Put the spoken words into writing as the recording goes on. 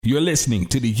You're listening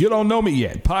to the You Don't Know Me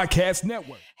Yet podcast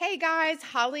network. Hey guys,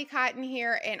 Holly Cotton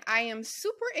here, and I am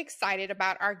super excited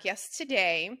about our guest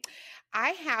today.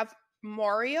 I have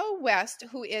Mario West,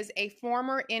 who is a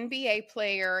former NBA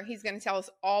player. He's going to tell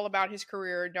us all about his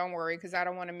career. Don't worry, because I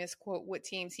don't want to misquote what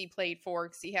teams he played for,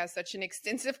 because he has such an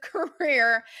extensive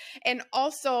career. And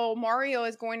also, Mario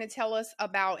is going to tell us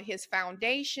about his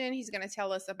foundation. He's going to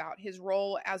tell us about his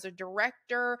role as a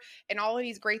director and all of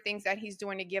these great things that he's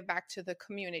doing to give back to the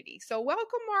community. So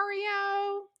welcome,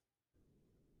 Mario.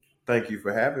 Thank you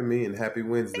for having me, and happy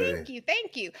Wednesday.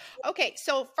 Thank you. Okay,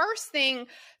 so first thing,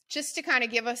 just to kind of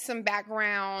give us some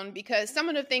background, because some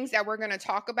of the things that we're going to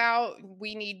talk about,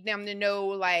 we need them to know,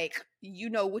 like, you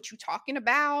know what you're talking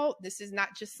about. This is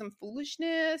not just some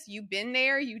foolishness. You've been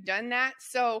there, you've done that.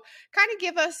 So kind of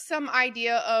give us some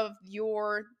idea of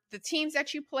the teams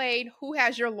that you played, who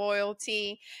has your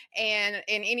loyalty, and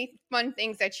any fun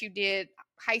things that you did,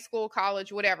 high school,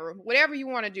 college, whatever you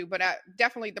want to do, but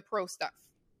definitely the pro stuff.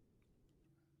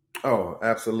 Oh,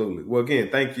 absolutely. Well, again,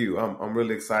 thank you. I'm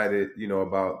really excited,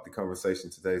 about the conversation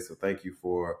today. So thank you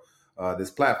for this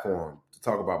platform to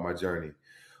talk about my journey.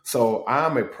 So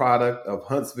I'm a product of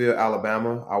Huntsville,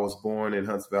 Alabama. I was born in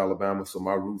Huntsville, Alabama, so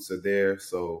my roots are there.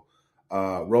 So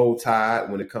Roll Tide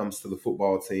when it comes to the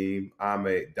football team. I'm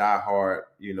a diehard,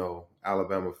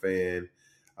 Alabama fan.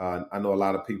 I know a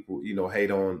lot of people,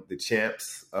 hate on the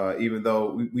champs, even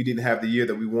though we didn't have the year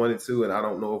that we wanted to. And I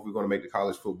don't know if we're going to make the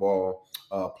college football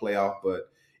playoff. But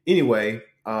anyway,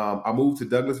 I moved to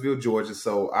Douglasville, Georgia.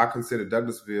 So I consider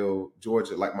Douglasville,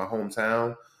 Georgia, like my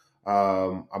hometown.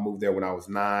 I moved there when I was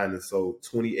 9. And so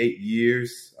 28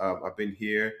 years I've been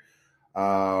here.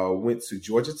 Went to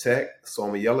Georgia Tech. So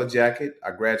I'm a Yellow Jacket. I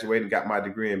graduated and got my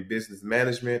degree in business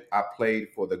management. I played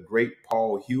for the great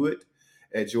Paul Hewitt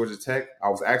at Georgia Tech. I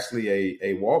was actually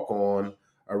a walk-on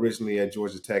originally at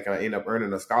Georgia Tech, and I ended up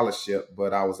earning a scholarship,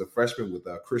 but I was a freshman with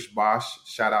Chris Bosh,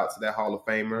 shout out to that Hall of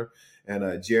Famer,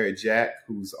 and Jared Jack,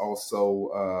 who's also,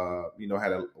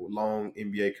 had a long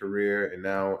NBA career and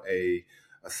now a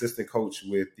assistant coach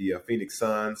with the Phoenix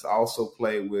Suns. I also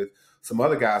played with some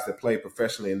other guys that played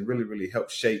professionally and really, really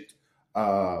helped shape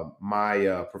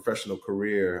my professional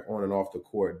career on and off the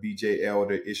court. BJ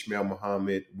Elder, Ishmael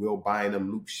Muhammad, Will Bynum,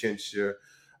 Luke Schenscher,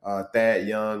 Thad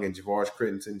Young, and Javaris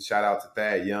Crittenton. Shout out to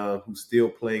Thad Young, who's still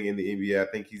playing in the NBA. I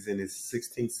think he's in his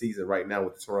 16th season right now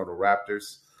with the Toronto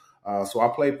Raptors. So I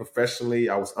played professionally.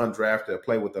 I was undrafted. I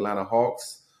played with the Atlanta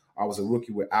Hawks. I was a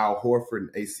rookie with Al Horford and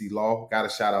AC Law. Got to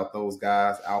shout out those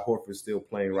guys. Al Horford's still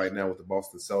playing right now with the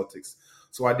Boston Celtics.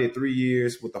 So I did 3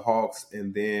 years with the Hawks,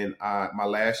 and then my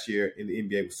last year in the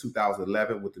NBA was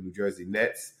 2011 with the New Jersey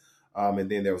Nets, and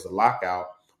then there was a lockout.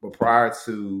 But prior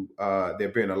to there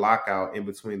being a lockout, in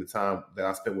between the time that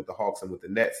I spent with the Hawks and with the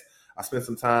Nets, I spent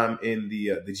some time in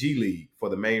the G League for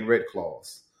the Maine Red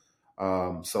Claws.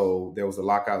 So there was a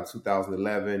lockout in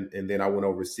 2011, and then I went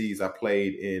overseas. I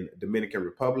played in Dominican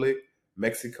Republic,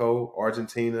 Mexico,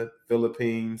 Argentina,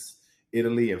 Philippines,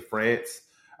 Italy, and France.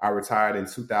 I retired in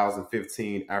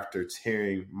 2015 after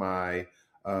tearing my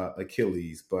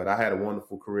Achilles, but I had a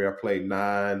wonderful career. I played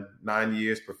nine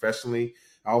years professionally.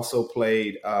 I also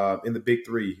played in the Big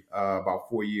Three about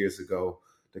 4 years ago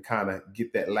to kind of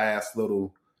get that last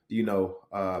little,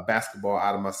 basketball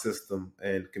out of my system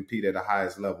and compete at the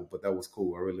highest level. But that was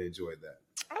cool. I really enjoyed that.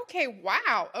 Okay,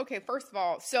 wow. Okay, first of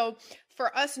all, so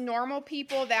for us normal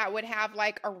people that would have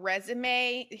like a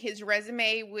resume, his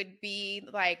resume would be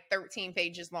like 13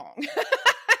 pages long.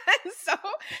 So,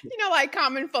 like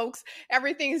common folks,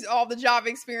 everything's, all the job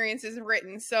experience is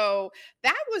written. So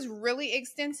that was really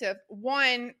extensive.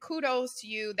 One, kudos to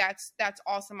you. That's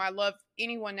awesome. I love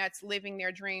anyone that's living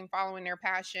their dream, following their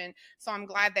passion. So I'm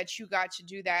glad that you got to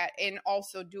do that and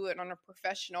also do it on a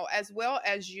professional, as well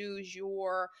as use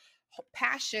your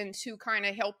passion to kind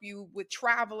of help you with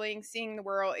traveling, seeing the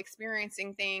world,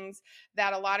 experiencing things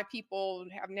that a lot of people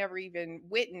have never even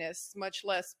witnessed, much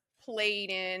less played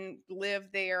in, lived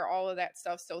there, all of that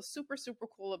stuff. So super, super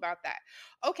cool about that.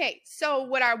 Okay, so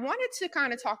what I wanted to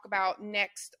kind of talk about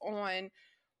next on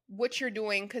what you're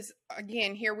doing, because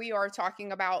again, here we are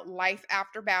talking about life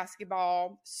after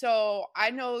basketball. So I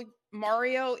know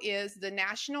Mario is the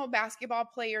National Basketball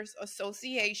Players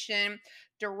Association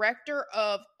director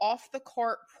of Off the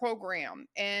Court program.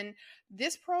 And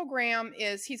this program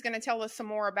he's going to tell us some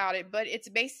more about it, but it's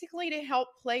basically to help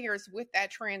players with that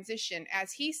transition.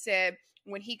 As he said,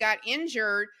 when he got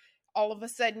injured, all of a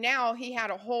sudden now he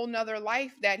had a whole nother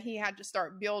life that he had to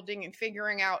start building and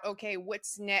figuring out, okay,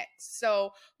 what's next?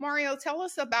 So Mario, tell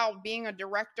us about being a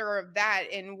director of that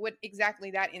and what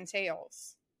exactly that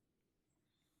entails.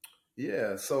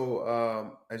 Yeah.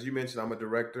 So, as you mentioned, I'm a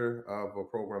director of a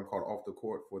program called Off the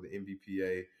Court for the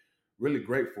NBPA. Really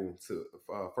grateful to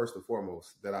first and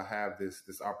foremost that I have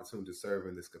this opportunity to serve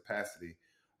in this capacity.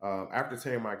 After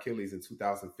tearing my Achilles in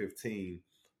 2015,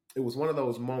 it was one of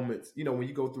those moments, when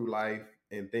you go through life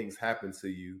and things happen to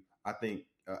you. I think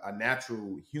a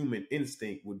natural human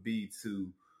instinct would be to,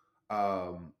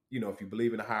 if you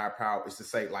believe in a higher power, is to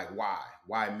say like,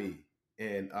 why me?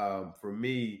 And for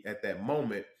me at that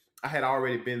moment, I had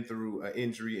already been through an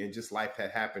injury and just life had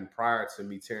happened prior to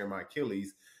me tearing my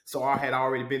Achilles. So I had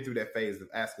already been through that phase of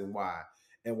asking why.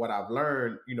 And what I've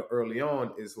learned, early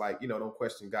on is like, don't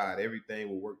question God. Everything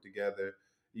will work together,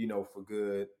 for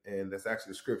good. And that's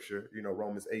actually the scripture,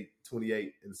 Romans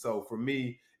 8:28. And so for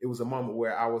me, it was a moment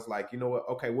where I was like, you know what?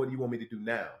 Okay, what do you want me to do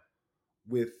now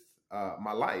with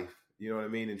my life? You know what I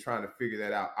mean? And trying to figure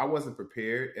that out. I wasn't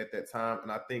prepared at that time.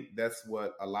 And I think that's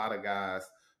what a lot of guys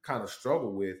kind of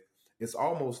struggle with. It's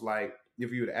almost like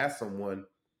if you were to ask someone,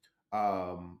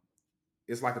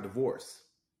 it's like a divorce.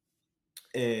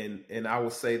 And I will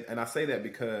say, and I say that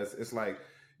because it's like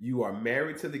you are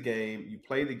married to the game, you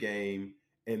play the game,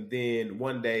 and then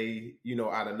one day,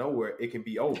 out of nowhere, it can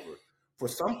be over. For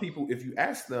some people, if you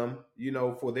ask them,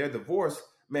 for their divorce,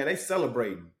 man, they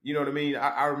celebrating. You know what I mean?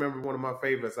 I remember one of my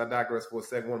favorites. I digress for a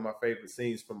second. One of my favorite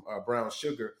scenes from Brown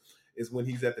Sugar is when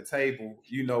he's at the table,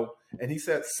 and he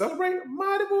said, "Celebrate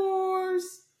my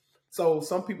divorce." So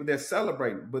some people, they're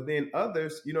celebrating, but then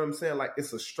others, you know what I'm saying? Like,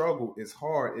 it's a struggle. It's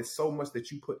hard. It's so much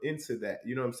that you put into that,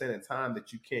 you know what I'm saying? And time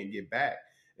that you can't get back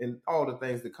and all the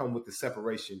things that come with the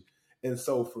separation. And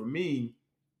so for me,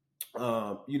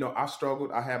 I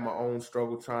struggled. I had my own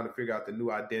struggle trying to figure out the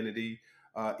new identity,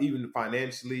 even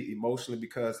financially, emotionally,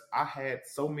 because I had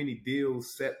so many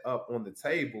deals set up on the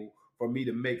table for me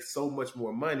to make so much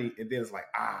more money. And then it's like,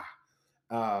 I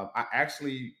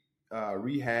actually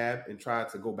rehab and tried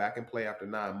to go back and play after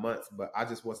 9 months, but I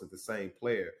just wasn't the same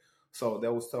player. So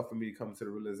that was tough for me to come to the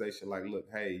realization, like, look,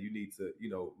 hey, you need to,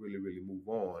 really, really move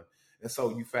on. And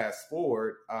so you fast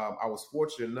forward, I was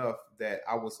fortunate enough that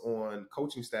I was on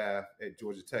coaching staff at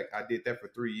Georgia Tech. I did that for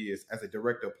 3 years as a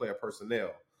director of player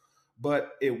personnel.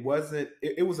 But it wasn't,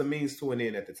 it was a means to an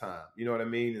end at the time. You know what I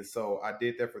mean? And so I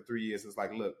did that for 3 years. It's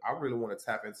like, look, I really want to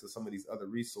tap into some of these other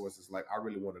resources. Like, I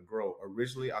really want to grow.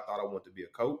 Originally, I thought I wanted to be a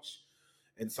coach.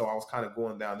 And so I was kind of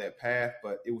going down that path,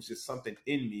 but it was just something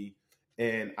in me.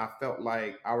 And I felt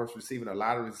like I was receiving a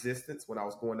lot of resistance when I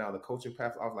was going down the coaching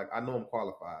path. I was like, I know I'm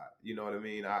qualified. You know what I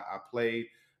mean? I played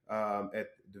at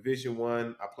Division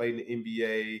I played in the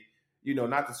NBA.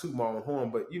 Not to toot my own horn,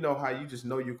 but you know how you just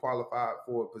know you're qualified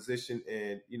for a position.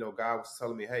 And, God was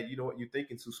telling me, hey, you know what? You're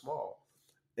thinking too small.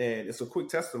 And it's a quick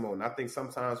testimony. I think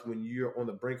sometimes when you're on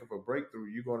the brink of a breakthrough,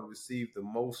 you're going to receive the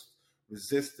most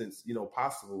resistance,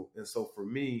 possible. And so for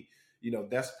me,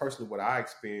 that's personally what I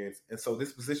experienced. And so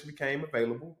this position became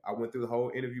available. I went through the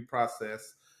whole interview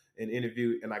process and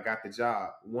interviewed, and I got the job.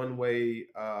 One way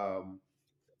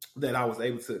that I was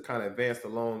able to kind of advance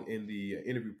along in the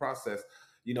interview process,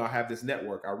 I have this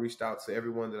network. I reached out to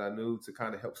everyone that I knew to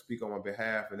kind of help speak on my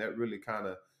behalf. And that really kind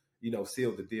of,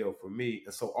 sealed the deal for me.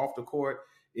 And so Off the Court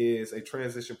is a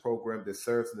transition program that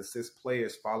serves and assists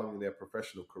players following their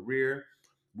professional career.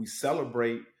 We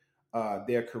celebrate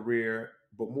their career,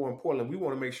 but more importantly, we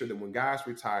want to make sure that when guys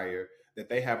retire, that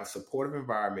they have a supportive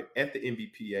environment at the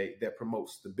NBPA that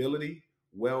promotes stability,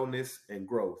 wellness, and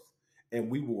growth. And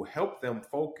we will help them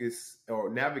focus or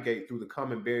navigate through the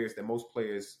common barriers that most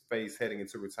players face heading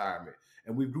into retirement.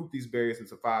 And we've grouped these barriers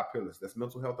into 5 pillars. That's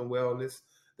mental health and wellness.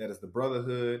 That is the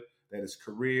brotherhood. That is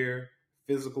career,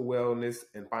 physical wellness,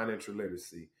 and financial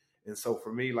literacy. And so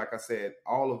for me, like I said,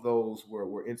 all of those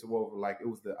were interwoven. Like, it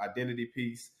was the identity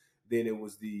piece. Then it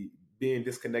was the being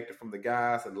disconnected from the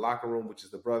guys in the locker room, which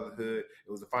is the brotherhood. It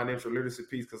was the financial literacy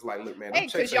piece. Cause like, look, man, hey,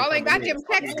 because y'all ain't got them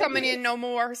checks coming in no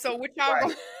more. So what y'all right.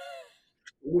 going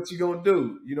What you gonna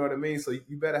do? You know what I mean? So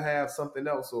you better have something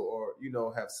else or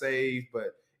have saved.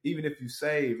 But even if you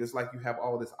save, it's like you have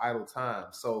all this idle time.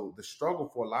 So the struggle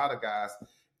for a lot of guys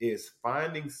is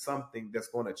finding something that's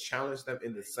going to challenge them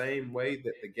in the same way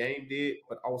that the game did,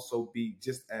 but also be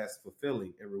just as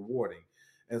fulfilling and rewarding.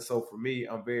 And so for me,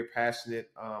 I'm very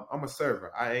passionate. I'm a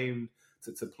server. I aim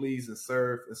to please and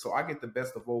serve. And so I get the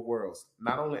best of both worlds.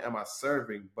 Not only am I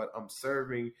serving, but I'm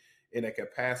serving in a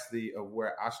capacity of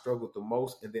where I struggled the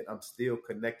most, and then I'm still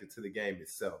connected to the game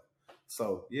itself.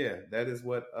 So yeah, that is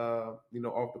what off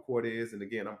the court is. And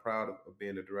again, I'm proud of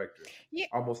being a director. Yeah.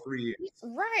 Almost 3 years.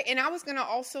 Right. And I was going to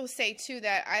also say, too,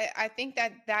 that I think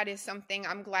that that is something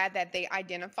I'm glad that they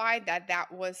identified that that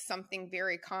was something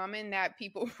very common that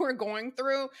people were going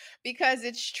through, because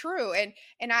it's true. And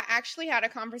I actually had a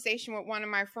conversation with one of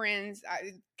my friends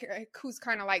who's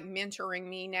kind of like mentoring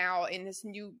me now in this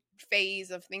new phase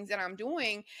of things that I'm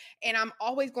doing. And I'm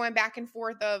always going back and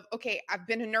forth of, okay, I've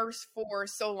been a nurse for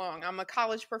so long. I'm a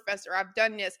college professor. I've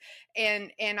done this.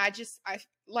 And I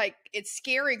like, it's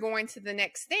scary going to the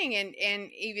next thing. And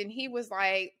even he was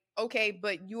like, okay,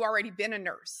 but you already been a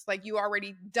nurse, like you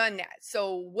already done that.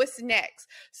 So what's next?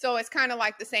 So it's kind of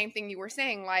like the same thing you were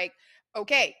saying, like,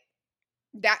 okay,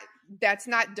 that's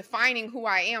not defining who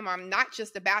I am. I'm not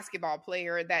just a basketball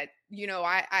player that,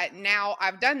 I now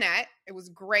I've done that. It was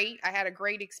great. I had a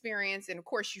great experience. And of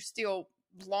course you still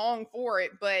long for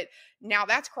it, but now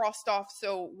that's crossed off.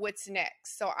 So what's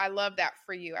next? So I love that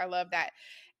for you. I love that.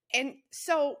 And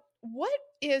so, what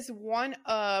is one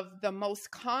of the most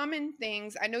common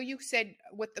things? I know you said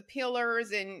with the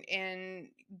pillars and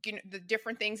the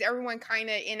different things, everyone kind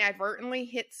of inadvertently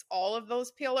hits all of those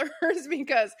pillars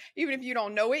because even if you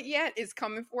don't know it yet, it's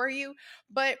coming for you.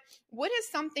 But what is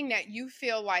something that you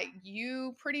feel like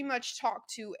you pretty much talk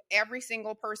to every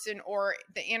single person, or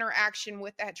the interaction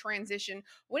with that transition?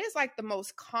 What is like the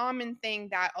most common thing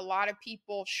that a lot of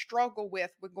people struggle with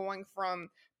going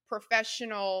from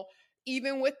professional,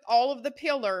 even with all of the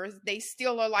pillars, they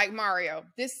still are like, Mario,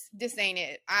 this ain't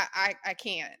it. I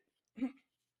can't.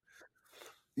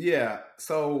 Yeah.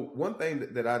 So one thing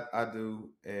that I do,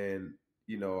 and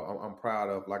I'm proud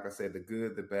of, like I said, the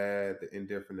good, the bad, the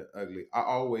indifferent, the ugly. I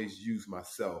always use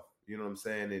myself. You know what I'm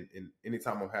saying? And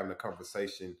anytime I'm having a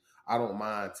conversation, I don't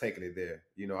mind taking it there.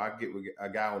 I get with a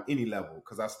guy on any level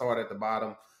because I start at the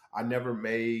bottom. I never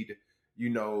made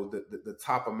the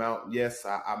top amount. Yes,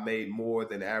 I made more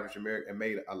than the average American and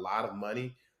made a lot of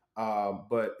money.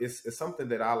 But it's something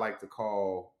that I like to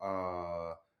call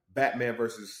Batman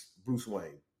versus Bruce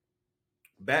Wayne.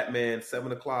 Batman,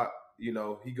 7 o'clock, he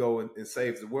go and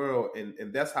saves the world.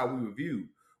 And that's how we were viewed,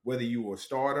 whether you were a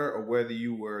starter or whether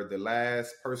you were the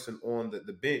last person on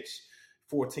the bench,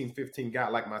 14, 15 guy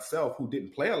like myself who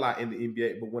didn't play a lot in the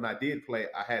NBA. But when I did play,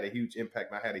 I had a huge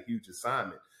impact and I had a huge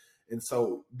assignment. And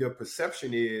so the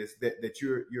perception is that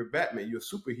you're Batman, you're a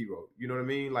superhero. You know what I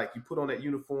mean? Like you put on that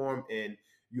uniform and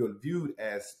you're viewed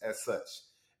as such.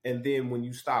 And then when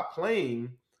you stop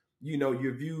playing,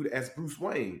 you're viewed as Bruce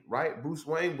Wayne, right? Bruce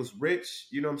Wayne was rich.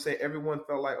 You know what I'm saying? Everyone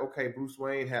felt like, okay, Bruce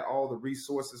Wayne had all the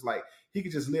resources. Like he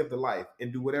could just live the life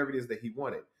and do whatever it is that he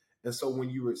wanted. And so when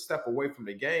you would step away from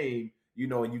the game,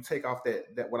 and you take off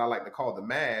that what I like to call the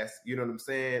mask, you know what I'm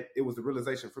saying? It was the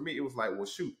realization for me. It was like, well,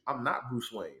 shoot, I'm not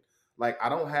Bruce Wayne. Like, I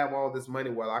don't have all this money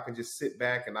where I can just sit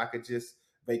back and I could just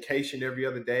vacation every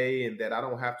other day and that I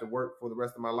don't have to work for the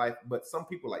rest of my life. But some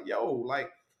people like, yo,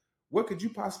 like, what could you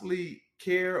possibly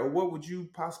care or what would you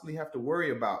possibly have to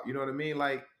worry about? You know what I mean?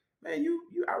 Like, man,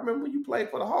 I remember when you played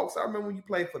for the Hawks. I remember when you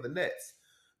played for the Nets.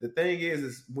 The thing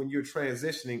is when you're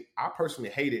transitioning, I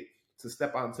personally hated to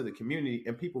step out into the community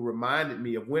and people reminded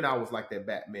me of when I was like that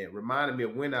Batman, reminded me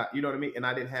of when you know what I mean? And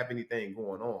I didn't have anything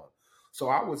going on. So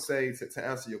I would say to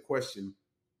answer your question,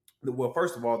 well,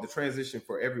 first of all, the transition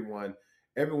for everyone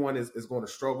is going to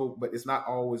struggle, but it's not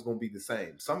always going to be the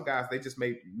same. Some guys, they just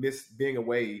may miss being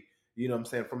away, you know what I'm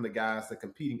saying, from the guys that are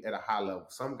competing at a high level.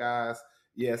 Some guys,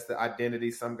 yes, the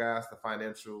identity, some guys, the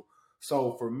financial.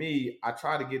 So for me, I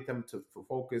try to get them to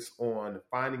focus on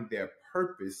finding their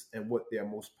purpose and what they're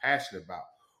most passionate about.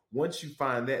 Once you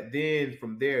find that, then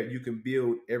from there you can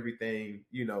build everything,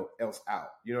 else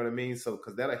out. You know what I mean? So,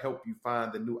 because that'll help you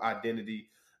find the new identity.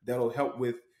 That'll help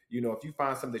with, if you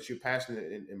find something that you're passionate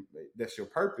and that's your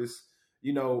purpose,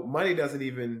 money doesn't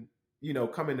even,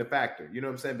 come into factor. You know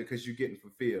what I'm saying? Because you're getting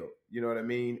fulfilled. You know what I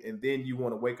mean? And then you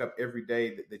want to wake up every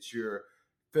day that you're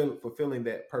fulfilling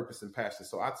that purpose and passion.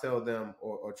 So I tell them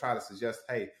or try to suggest,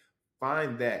 hey,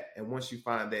 find that. And once you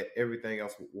find that, everything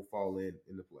else will fall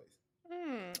into place.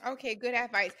 Okay, good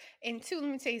advice. And two, let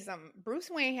me tell you something. Bruce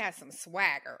Wayne has some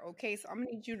swagger. Okay, so I'm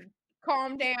gonna need you to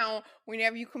calm down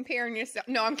whenever you comparing yourself.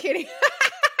 No, I'm kidding.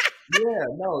 Yeah,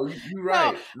 no, you're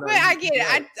right. No, but I get it.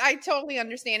 Right. I totally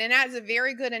understand. And that's a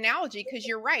very good analogy because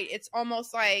you're right. It's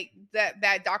almost like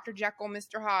that Dr. Jekyll,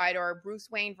 Mr. Hyde, or Bruce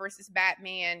Wayne versus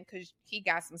Batman because he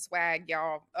got some swag,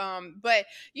 y'all. But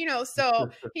so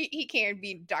he can't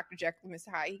be Dr. Jekyll, Mr.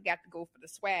 Hyde. He got to go for the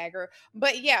swagger.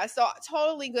 But yeah, so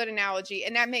totally good analogy.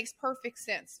 And that makes perfect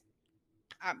sense.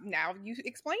 Now you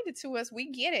explained it to us.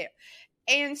 We get it.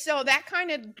 And so that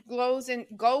kind of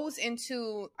goes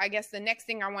into, I guess, the next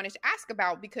thing I wanted to ask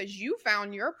about, because you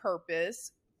found your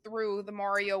purpose through the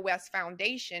Mario West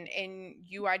Foundation, and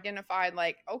you identified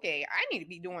like, okay, I need to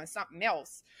be doing something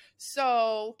else.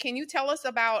 So can you tell us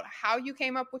about how you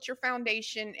came up with your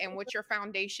foundation and what your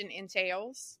foundation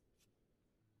entails?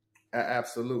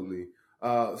 Absolutely.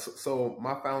 So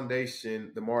my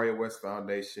foundation, the Mario West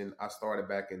Foundation, I started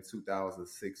back in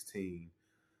 2016.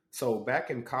 So back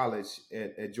in college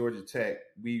at Georgia Tech,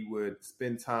 we would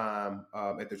spend time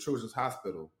at the Children's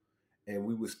Hospital, and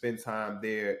we would spend time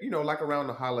there, like around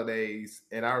the holidays.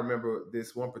 And I remember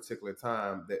this one particular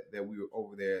time that we were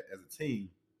over there as a team.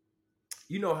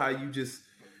 You know how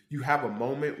you have a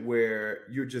moment where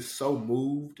you're just so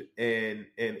moved, and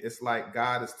it's like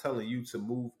God is telling you to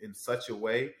move in such a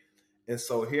way. And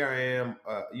so here I am,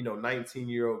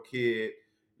 19-year-old kid,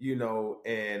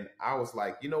 and I was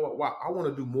like, you know what, wow, I want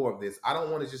to do more of this. I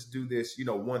don't want to just do this,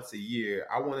 once a year.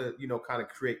 I want to, kind of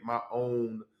create my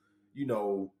own,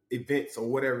 events or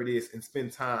whatever it is, and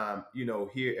spend time,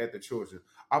 here at the children.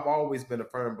 I've always been a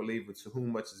firm believer, to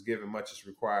whom much is given, much is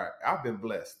required. I've been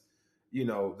blessed.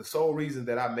 The sole reason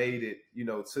that I made it,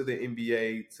 to the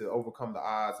NBA, to overcome the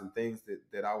odds and things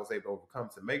that I was able to overcome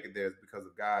to make it there, is because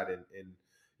of God. And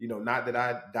not that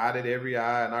I dotted every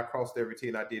I and I crossed every T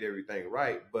and I did everything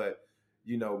right, but,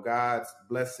 God's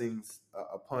blessings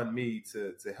upon me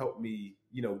to help me,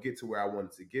 get to where I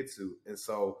wanted to get to. And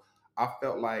so I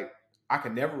felt like I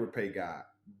can never repay God,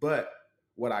 but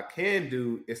what I can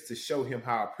do is to show him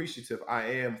how appreciative I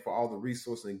am for all the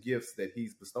resources and gifts that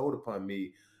he's bestowed upon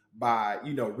me by,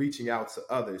 reaching out to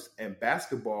others. And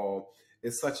basketball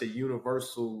is such a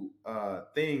universal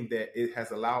thing that it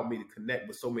has allowed me to connect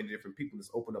with so many different people.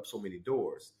 It's opened up so many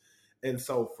doors. And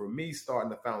so for me, starting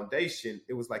the foundation,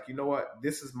 it was like, you know what,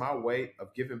 this is my way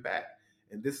of giving back.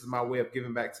 And this is my way of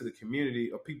giving back to the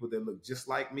community of people that look just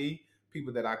like me,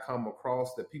 people that I come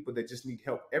across, the people that just need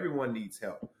help. Everyone needs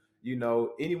help.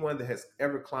 Anyone that has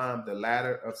ever climbed the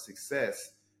ladder of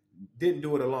success didn't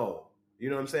do it alone. You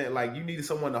know what I'm saying? Like, you needed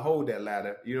someone to hold that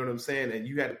ladder. You know what I'm saying? And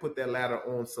you had to put that ladder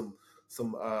on some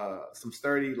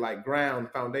sturdy, like, ground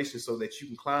foundation so that you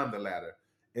can climb the ladder.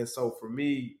 And so for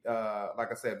me,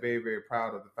 like I said, very, very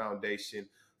proud of the foundation.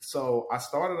 So I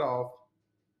started off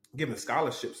giving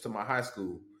scholarships to my high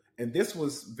school. And this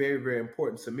was very, very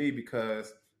important to me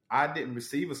because I didn't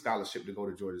receive a scholarship to go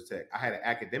to Georgia Tech. I had an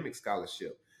academic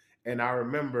scholarship. And I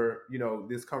remember,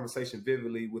 this conversation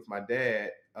vividly with my dad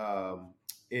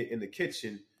in the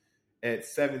kitchen at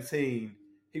 17.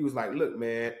 He was like, look,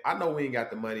 man, I know we ain't got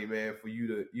the money, man, for you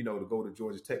to, to go to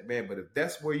Georgia Tech, man. But if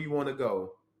that's where you want to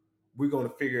go, we're going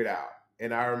to figure it out.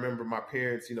 And I remember my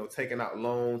parents, taking out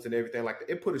loans and everything like that.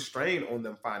 It put a strain on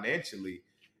them financially.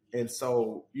 And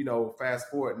so, fast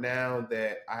forward now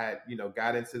that I had,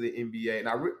 got into the NBA, and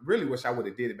I really wish I would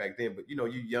have did it back then. But, you're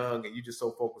young and you just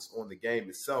so focused on the game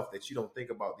itself that you don't think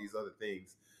about these other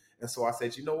things. And so I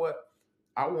said, you know what?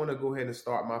 I want to go ahead and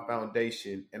start my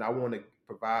foundation, and I want to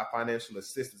provide financial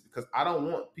assistance because I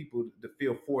don't want people to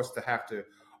feel forced to have to,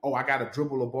 oh, I got to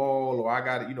dribble a ball, or I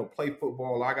got to, play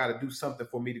football, or I got to do something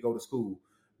for me to go to school.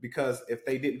 Because if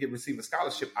they didn't receive a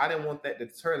scholarship, I didn't want that to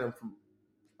deter them from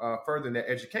furthering their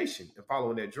education and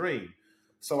following their dream.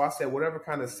 So I said, whatever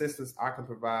kind of assistance I can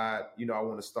provide, I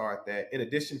want to start that. In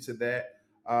addition to that,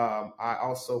 I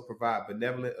also provide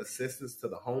benevolent assistance to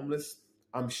the homeless.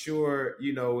 I'm sure,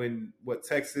 in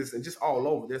Texas and just all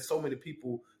over, there's so many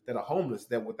people that are homeless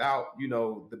that without,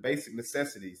 the basic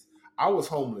necessities. I was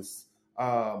homeless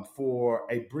for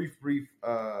a brief,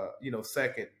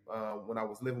 second when I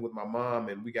was living with my mom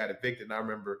and we got evicted. And I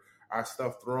remember our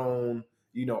stuff thrown,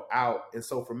 out. And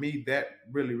so for me, that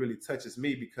really, really touches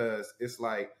me because it's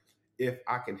like, if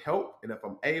I can help and if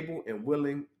I'm able and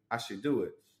willing, I should do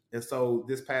it. And so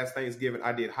this past Thanksgiving,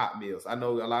 I did hot meals. I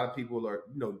know a lot of people are,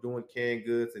 doing canned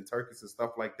goods and turkeys and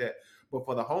stuff like that. But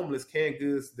for the homeless, canned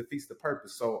goods defeats the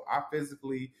purpose. So I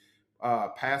physically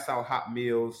pass out hot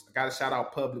meals. I got to shout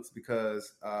out Publix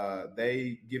because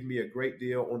they give me a great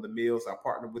deal on the meals. I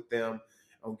partner with them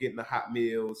on getting the hot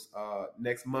meals.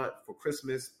 Next month for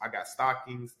Christmas, I got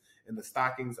stockings. And the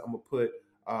stockings, I'm going to put,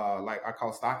 like I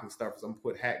call stocking stuffers, I'm going to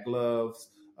put hat gloves,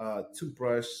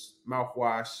 toothbrush,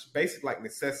 mouthwash, basic like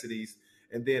necessities.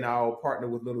 And then I'll partner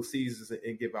with Little Caesars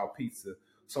and give out pizza.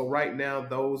 So right now,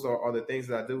 those are the things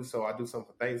that I do. So I do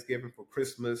something for Thanksgiving, for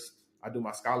Christmas. I do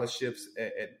my scholarships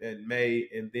in May.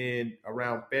 And then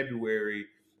around February,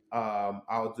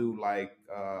 I'll do like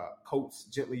coats,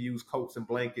 gently used coats and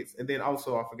blankets. And then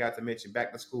also, I forgot to mention,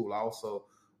 back to school, I also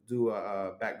do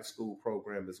a back to school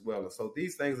program as well. And so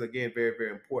these things, again, very,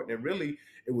 very important. And really,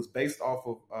 it was based off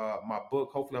of my book.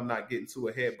 Hopefully, I'm not getting too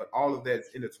ahead, but all of that's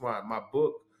intertwined. My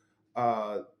book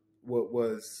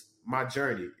was my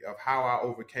journey of how I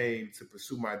overcame to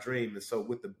pursue my dream. And so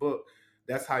with the book,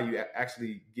 that's how you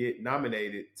actually get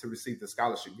nominated to receive the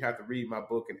scholarship. You have to read my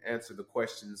book and answer the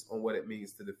questions on what it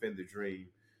means to defend the dream.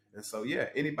 And so, yeah,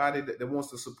 anybody that wants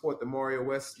to support the Mario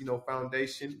West,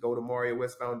 Foundation, go to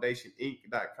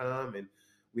MarioWestFoundationInc.com, and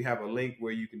we have a link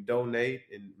where you can donate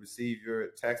and receive your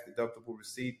tax deductible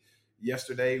receipt.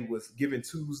 Yesterday was Giving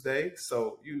Tuesday,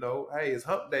 so hey, it's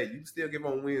Hump Day. You can still give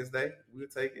on Wednesday. We'll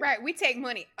take it. Right, we take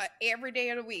money every day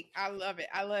of the week. I love it.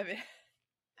 I love it.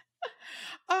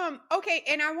 Okay,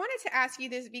 and I wanted to ask you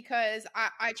this because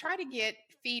I try to get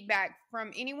feedback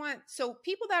from anyone. So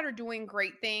people that are doing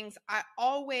great things, I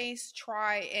always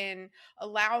try and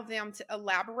allow them to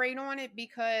elaborate on it,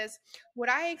 because what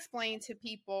I explain to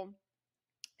people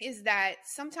is that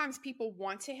sometimes people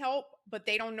want to help, but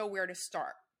they don't know where to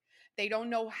start. They don't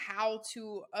know how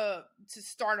to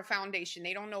start a foundation.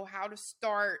 They don't know how to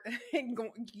start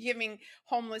giving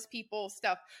homeless people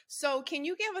stuff. So can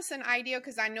you give us an idea?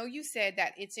 Because I know you said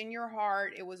that it's in your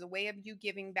heart. It was a way of you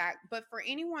giving back. But for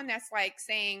anyone that's like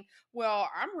saying, well,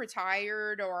 I'm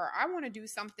retired or I want to do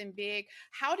something big,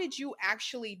 how did you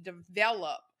actually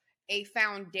develop a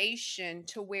foundation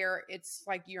to where it's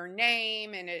like your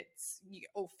name and it's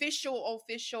official?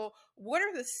 What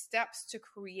are the steps to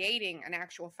creating an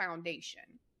actual foundation?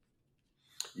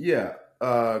 Yeah,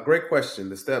 great question.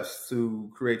 The steps to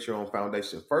create your own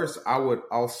foundation. First, I would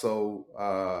also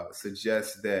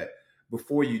suggest that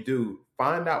before you do,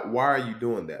 find out why are you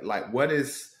doing that? Like, what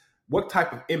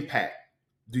type of impact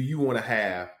do you want to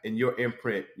have in your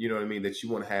imprint, that you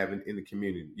want to have in the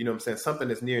community? You know what I'm saying? Something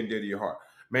that's near and dear to your heart.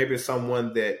 Maybe it's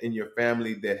someone that in your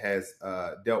family that has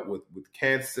dealt with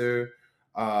cancer,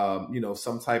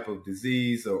 some type of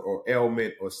disease or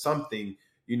ailment or something,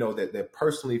 that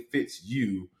personally fits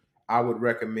you. I would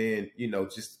recommend,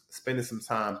 just spending some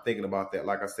time thinking about that.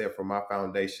 Like I said, for my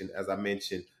foundation, as I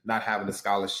mentioned, not having a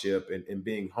scholarship and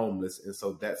being homeless. And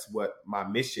so that's what my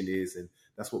mission is. And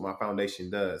that's what my foundation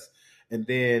does. And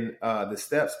then the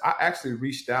steps, I actually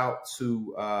reached out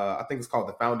to, I think it's called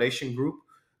the Foundation Group.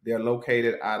 They're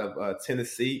located out of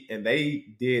Tennessee, and they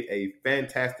did a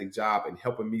fantastic job in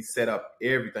helping me set up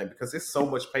everything, because there's so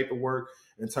much paperwork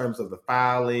in terms of the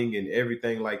filing and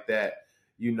everything like that,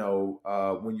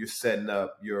 when you're setting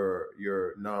up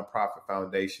your nonprofit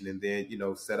foundation, and then,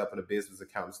 set up in a business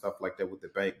account and stuff like that with the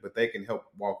bank. But they can help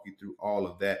walk you through all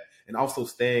of that, and also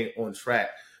staying on track,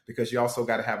 because you also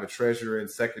got to have a treasurer and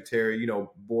secretary,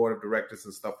 board of directors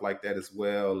and stuff like that as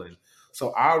well. And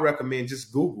so I recommend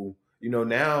just Google.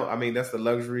 Now, I mean, that's the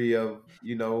luxury of,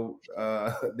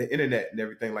 the internet and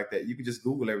everything like that. You can just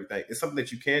Google everything. It's something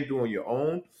that you can do on your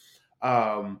own,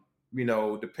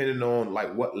 depending on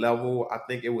like what level. I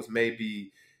think it was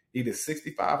maybe either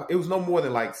 65. It was no more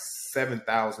than like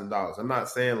 $7,000. I'm not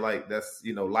saying like that's,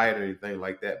 light or anything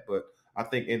like that, but I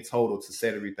think in total to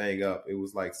set everything up, it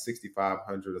was like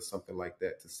 6,500 or something like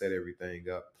that to set everything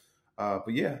up.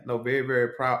 But yeah, no, very,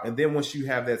 very proud. And then once you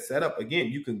have that set up, again,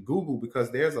 you can Google,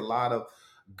 because there's a lot of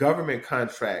government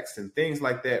contracts and things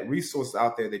like that, resources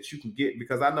out there that you can get,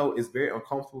 because I know it's very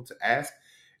uncomfortable to ask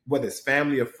whether it's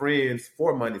family or friends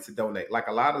for money to donate. Like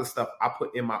a lot of the stuff I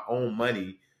put in my own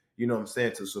money,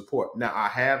 to support. Now, I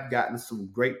have gotten some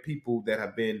great people that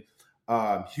have been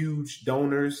huge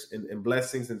donors and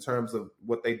blessings in terms of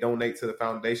what they donate to the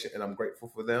foundation, and I'm grateful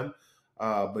for them.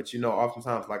 But,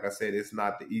 oftentimes, like I said, it's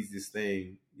not the easiest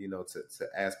thing, to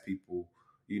ask people,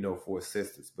 for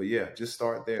assistance. But yeah, just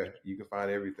start there. You can find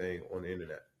everything on the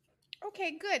internet.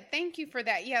 Okay, good. Thank you for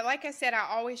that. Yeah, like I said, I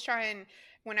always try and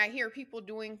when I hear people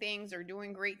doing things or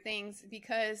doing great things,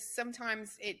 because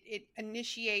sometimes it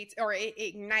initiates or it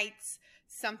ignites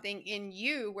something in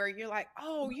you where you're like,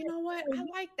 oh, you know what? I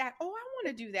like that. Oh, I want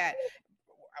to do that.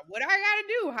 What I got to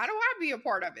do? How do I be a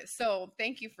part of it? So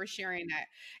thank you for sharing that.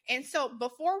 And so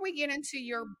before we get into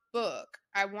your book,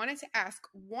 I wanted to ask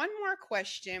one more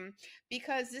question,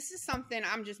 because this is something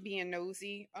I'm just being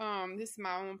nosy. This is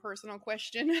my own personal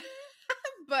question,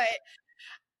 but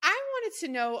I wanted to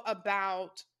know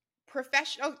about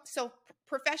professional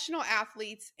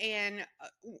athletes, and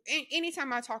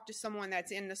anytime I talk to someone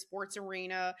that's in the sports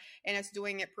arena and is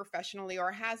doing it professionally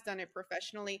or has done it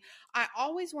professionally, I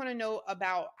always want to know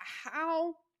about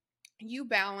how you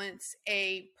balance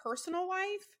a personal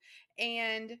life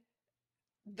and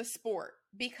the sport,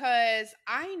 because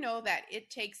I know that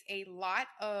it takes a lot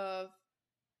of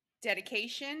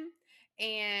dedication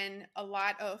and a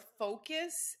lot of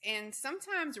focus, and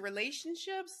sometimes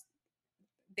relationships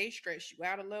they stress you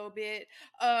out a little bit.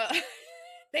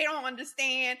 They don't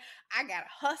understand. I got to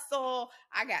hustle.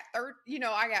 I got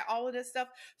I got all of this stuff.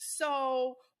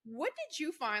 So what did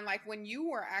you find like when you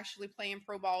were actually playing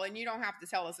pro ball? And you don't have to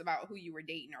tell us about who you were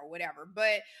dating or whatever,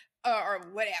 but or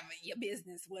whatever your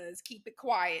business was. Keep it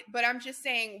quiet. But I'm just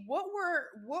saying,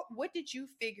 what did you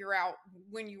figure out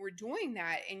when you were doing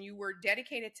that and you were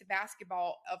dedicated to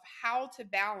basketball of how to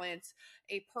balance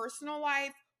a personal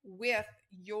life with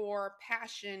your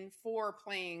passion for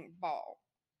playing ball?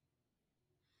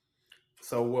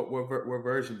 So what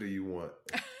version do you want?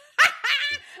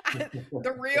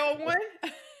 The real one?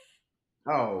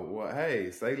 Oh, well,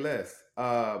 hey, say less.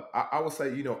 I would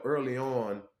say, early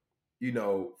on,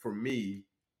 for me,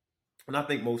 and I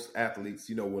think most athletes,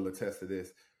 will attest to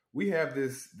this. We have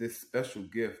this special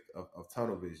gift of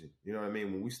tunnel vision. You know what I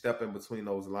mean? When we step in between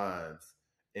those lines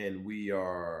and we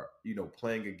are,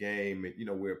 playing a game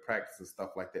and, we're practicing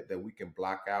stuff like that, that we can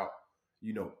block out,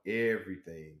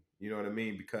 everything. You know what I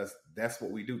mean? Because that's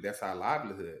what we do. That's our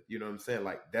livelihood. You know what I'm saying?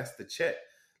 Like, that's the check.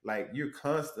 Like, you're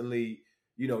constantly,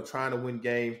 trying to win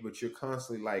games, but you're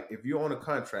constantly like, if you're on a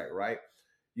contract, right?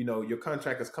 Your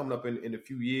contract is coming up in a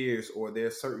few years, or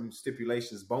there's certain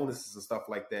stipulations, bonuses and stuff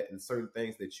like that, and certain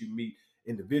things that you meet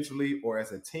individually or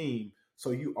as a team.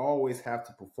 So you always have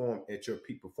to perform at your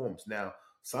peak performance. Now,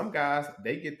 some guys,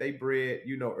 they get their bread,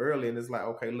 early, and it's like,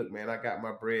 okay, look, man, I got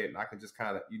my bread and I can just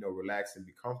kind of, relax and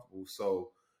be comfortable.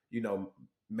 So,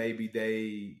 maybe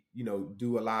they,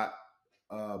 do a lot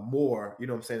more, what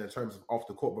I'm saying, in terms of off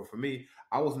the court. But for me,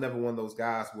 I was never one of those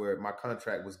guys where my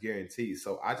contract was guaranteed.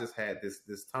 So I just had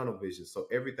this tunnel vision. So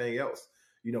everything else,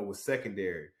 was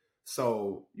secondary.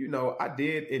 So, I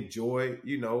did enjoy,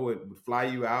 it would fly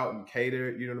you out and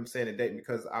cater, what I'm saying, and date,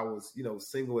 because I was,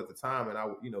 single at the time, and I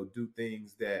would, do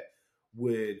things that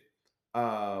would,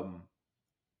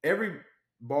 every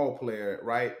ball player,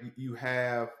 right? You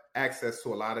have access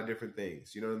to a lot of different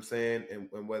things, you know what I'm saying?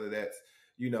 And whether that's,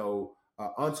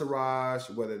 entourage,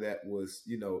 whether that was,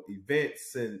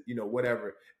 events and,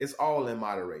 whatever, it's all in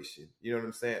moderation. You know what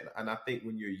I'm saying? And I think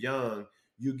when you're young,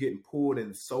 you're getting pulled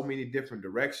in so many different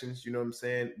directions. You know what I'm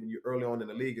saying? When you're early on in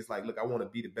the league, it's like, look, I want to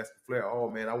be the best player.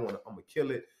 Oh man, I'm going to kill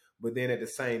it. But then at the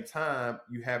same time,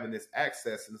 you having this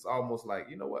access, and it's almost like,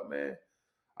 you know what, man,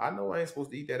 I know I ain't supposed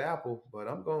to eat that apple, but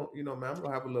I'm going, man, I'm going to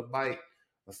have a little bite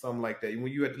or something like that.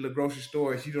 When you at the little grocery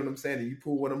store, you know what I'm saying? And you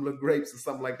pull one of them little grapes or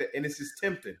something like that. And it's just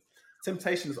tempting.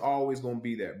 Temptation is always going to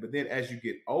be there. But then as you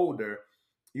get older,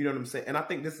 you know what I'm saying? And I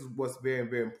think this is what's very,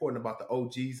 very important about the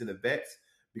OGs and the vets,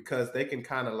 because they can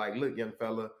kind of like, look, young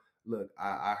fella, look,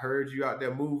 I heard you out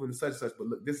there moving such and such, but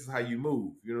look, this is how you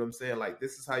move. You know what I'm saying? Like,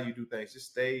 this is how you do things.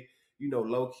 Just stay,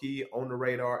 low key on the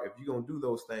radar. If you're going to do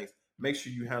those things, make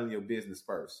sure you handle your business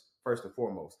first and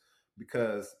foremost,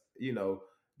 because,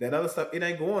 that other stuff, it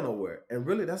ain't going nowhere. And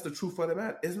really, that's the truth of the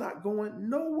matter. It's not going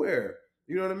nowhere.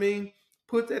 You know what I mean?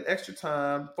 Put that extra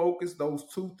time, focus those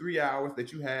 2-3 hours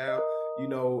that you have,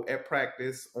 at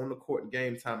practice, on the court, and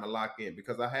game time, and lock in.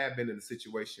 Because I have been in a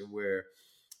situation where,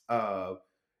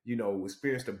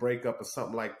 experienced a breakup or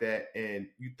something like that, and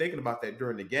you thinking about that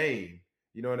during the game,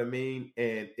 you know what I mean?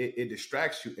 And it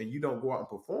distracts you, and you don't go out and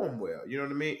perform well. You know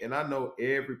what I mean? And I know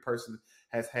every person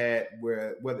has had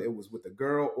whether it was with a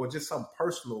girl or just some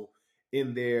personal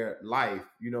in their life,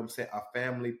 you know what I'm saying, a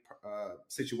family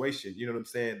situation, you know what I'm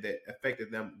saying, that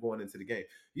affected them going into the game.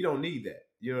 You don't need that.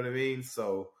 You know what I mean?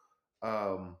 So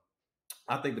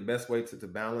I think the best way to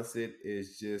balance it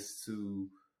is just to,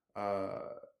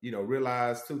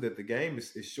 realize too that the game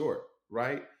is short,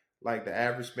 right? Like the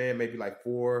average man, maybe like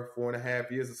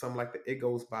 4.5 years or something like that. It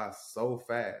goes by so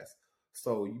fast.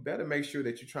 So you better make sure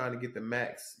that you're trying to get the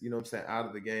max, you know what I'm saying, out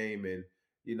of the game. And,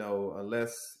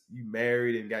 unless you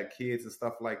married and got kids and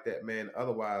stuff like that, man,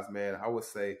 otherwise, man, I would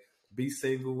say be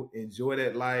single, enjoy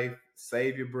that life,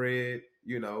 save your bread,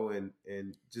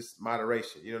 and just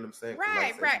moderation. You know what I'm saying?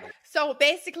 Right. So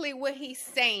basically what he's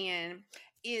saying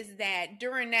is that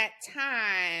during that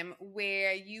time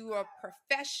where you are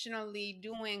professionally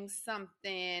doing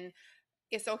something,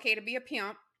 it's okay to be a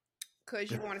pimp,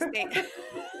 because you want to stay.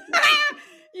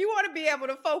 You want to be able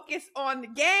to focus on the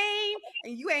game,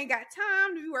 and you ain't got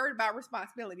time to be worried about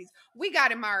responsibilities. We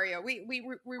got it, Mario. We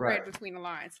read between the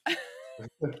lines.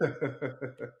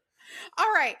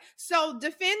 All right. So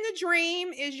Defend the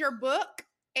Dream is your book,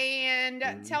 and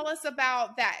tell us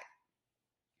about that.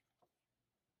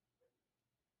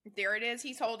 There it is.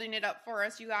 He's holding it up for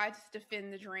us, you guys.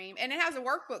 Defend the Dream. And it has a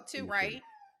workbook too, right?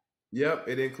 Yep,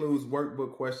 it includes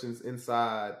workbook questions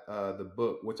inside the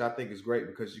book, which I think is great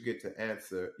because you get to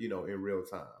answer, in real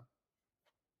time.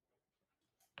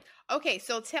 Okay,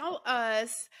 so tell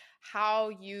us how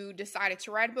you decided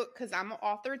to write a book, because I'm an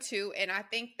author too. And I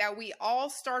think that we all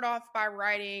start off by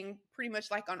writing pretty much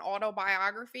like an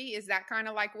autobiography. Is that kind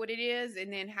of like what it is?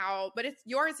 And then how, but it's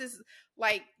yours is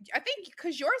like, I think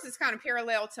because yours is kind of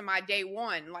parallel to my day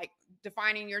one, like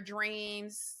defining your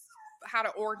dreams, how to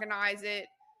organize it.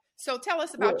 So tell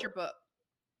us about your book.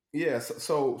 Yeah,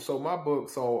 so my book,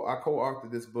 so I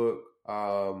co-authored this book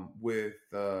with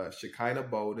Shekinah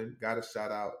Bolden. Got a shout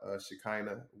out,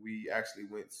 Shekinah. We actually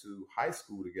went to high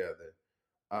school together,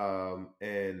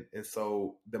 and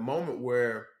so the moment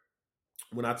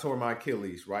when I tore my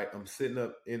Achilles, right, I'm sitting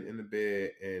up in the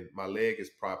bed and my leg is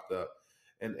propped up,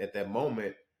 and at that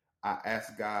moment, I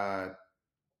asked God,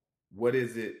 "What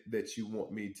is it that you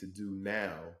want me to do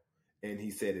now?" And He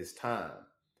said, "It's time."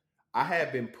 I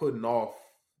had been putting off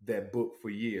that book for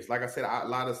years. Like I said, a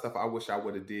lot of stuff I wish I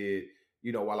would have did,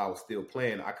 while I was still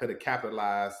playing. I could have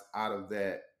capitalized out of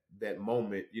that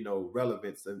moment,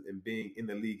 relevance and being in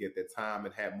the league at that time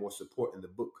and had more support. And the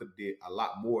book could have did a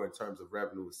lot more in terms of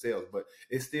revenue and sales. But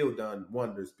it's still done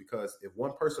wonders, because if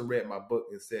one person read my book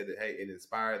and said that, hey, it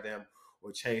inspired them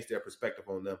or changed their perspective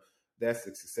on them, that's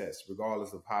a success,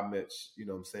 regardless of how much,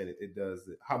 it does,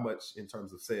 how much in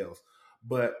terms of sales.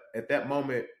 But at that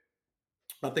moment,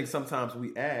 I think sometimes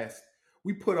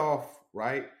we put off,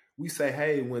 right? We say,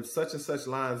 hey, when such and such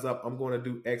lines up, I'm going to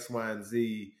do X, Y, and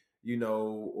Z,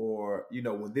 or,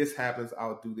 when this happens,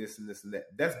 I'll do this and this and that.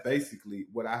 That's basically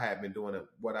what I have been doing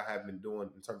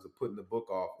in terms of putting the book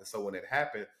off. And so when it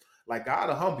happened, like, God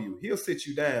will humble you. He'll sit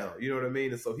you down. You know what I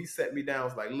mean? And so He set me down.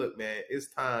 It's like, look, man, it's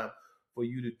time for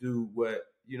you to do what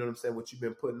you've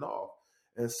been putting off.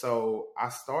 And so I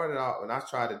started out and I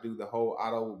tried to do the whole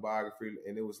autobiography,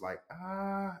 and it was like,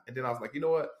 and then I was like, you know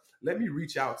what? Let me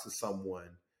reach out to someone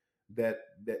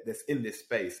that's in this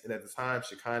space. And at the time,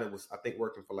 Shekinah was, I think,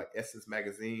 working for like Essence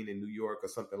Magazine in New York or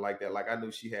something like that. Like, I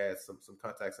knew she had some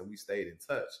contacts and we stayed in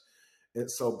touch.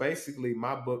 And so basically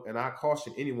my book, and I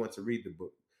caution anyone to read the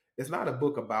book, it's not a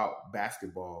book about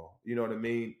basketball. You know what I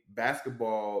mean?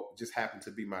 Basketball just happened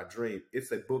to be my dream.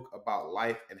 It's a book about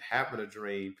life and having a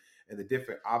dream and the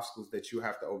different obstacles that you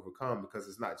have to overcome, because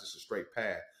it's not just a straight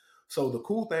path. So the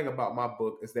cool thing about my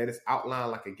book is that it's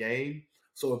outlined like a game.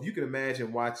 So if you can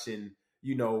imagine watching,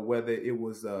 whether it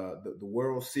was the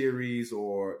World Series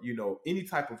or, any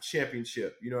type of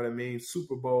championship, you know what I mean?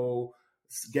 Super Bowl,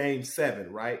 Game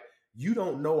 7, right? You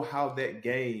don't know how that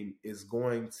game is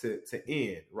going to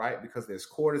end, right? Because there's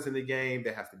quarters in the game,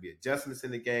 there has to be adjustments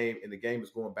in the game, and the game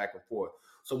is going back and forth.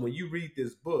 So when you read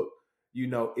this book,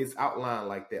 it's outlined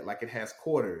like that, like it has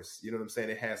quarters, you know what I'm saying?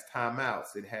 It has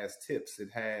timeouts, it has tips, it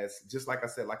has, just like I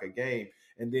said, like a game.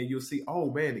 And then you'll see, oh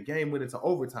man, the game went into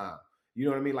overtime. You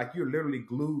know what I mean? Like, you're literally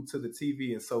glued to the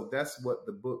TV. And so that's what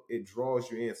the book, it draws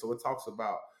you in. So it talks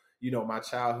about, my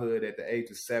childhood at the age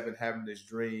of 7, having this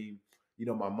dream,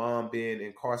 my mom being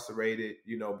incarcerated,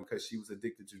 because she was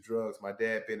addicted to drugs. My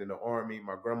dad being in the Army,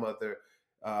 my grandmother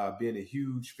being a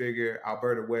huge figure,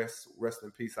 Alberta West, rest in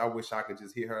peace. I wish I could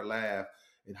just hear her laugh,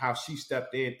 and how she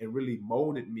stepped in and really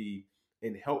molded me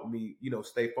and helped me,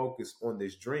 stay focused on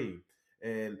this dream.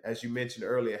 And as you mentioned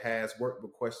earlier, it has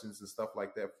workbook questions and stuff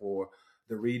like that for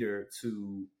the reader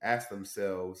to ask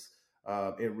themselves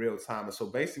in real time. And so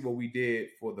basically what we did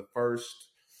for the first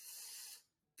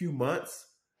few months,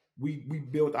 we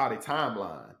built out a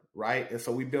timeline, right? And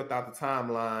so we built out the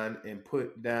timeline and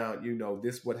put down,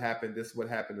 this would happen,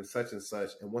 and such and such.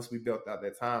 And once we built out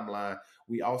that timeline,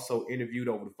 we also interviewed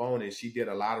over the phone, and she did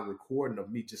a lot of recording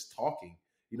of me just talking,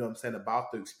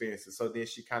 about the experiences. So then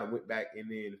she kind of went back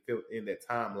and then filled in that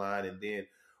timeline. And then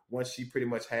once she pretty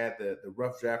much had the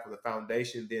rough draft of the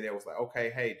foundation, then it was like,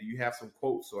 okay, hey, do you have some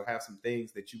quotes or have some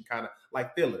things that you kind of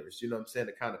like fillers, to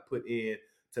kind of put in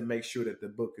to make sure that the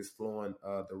book is flowing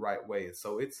the right way. And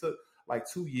so it took like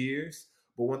 2 years.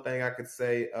 But one thing I could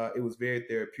say, it was very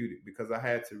therapeutic, because I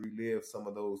had to relive some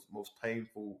of those most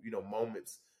painful,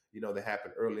 moments, that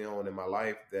happened early on in my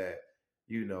life that,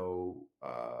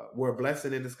 were a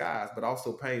blessing in disguise, but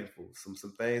also painful.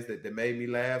 Some things that made me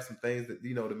laugh, some things that,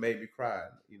 that made me cry,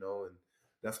 and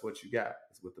that's what you got.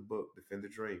 It's with the book, Defend the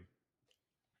Dream.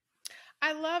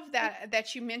 I love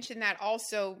that you mentioned that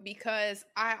also, because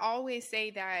I always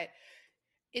say that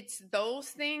it's those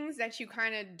things that you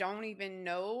kind of don't even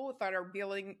know that are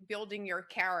building your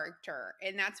character.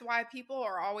 And that's why people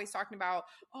are always talking about,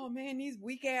 oh man, these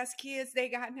weak ass kids they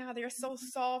got now, they're so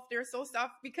soft,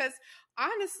 because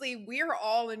honestly, we're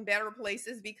all in better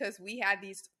places because we had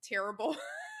these terrible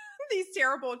these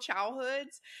terrible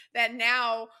childhoods that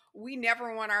now we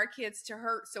never want our kids to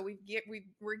hurt. So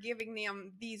we're giving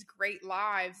them these great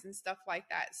lives and stuff like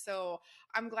that. So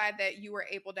I'm glad that you were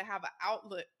able to have an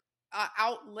outlet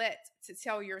outlet to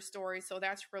tell your story. So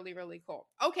that's really, really cool.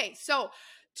 Okay, so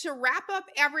to wrap up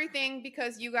everything,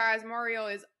 because you guys, Mario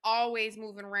is always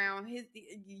moving around.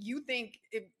 You think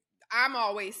I'm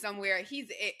always somewhere. He's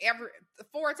every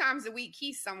 4 times a week.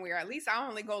 He's somewhere. At least I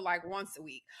only go like once a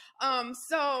week.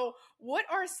 So what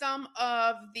are some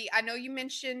of I know you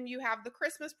mentioned you have the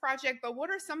Christmas project, but what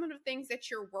are some of the things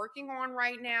that you're working on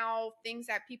right now? Things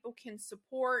that people can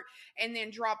support, and then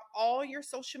drop all your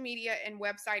social media and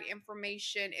website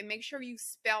information, and make sure you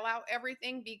spell out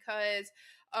everything, because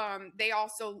they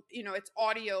also, it's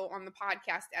audio on the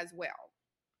podcast as well.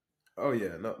 Oh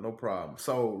yeah, no problem.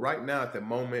 So right now at the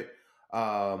moment,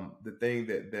 the thing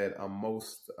that I'm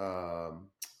most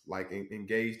like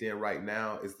engaged in right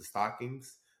now is the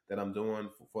stockings that I'm doing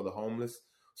for the homeless.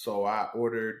 So I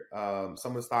ordered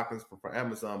some of the stockings for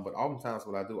Amazon, but oftentimes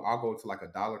what I do, I'll go to like a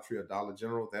Dollar Tree or Dollar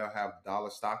General. They'll have dollar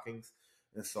stockings,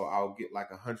 and so I'll get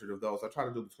like 100 of those. I try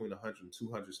to do between 100 and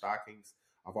 200 stockings.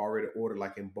 I've already ordered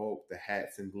like in bulk the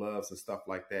hats and gloves and stuff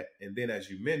like that. And then as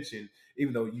you mentioned,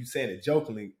 even though you saying it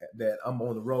jokingly that I'm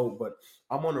on the road, but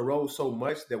I'm on the road so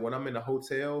much that when I'm in the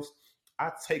hotels,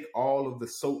 I take all of the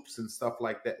soaps and stuff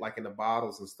like that, like in the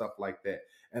bottles and stuff like that,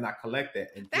 and I collect that.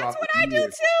 And that's what I do too.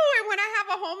 And when I have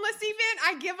a homeless event,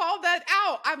 I give all that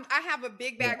out. I have a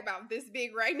big bag about this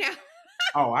big right now.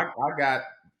 Oh, I got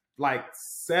like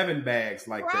 7 bags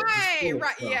like that.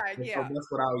 Right. Yeah. So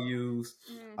that's what I'll use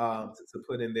to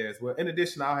put in there as well. In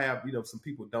addition, I'll have, some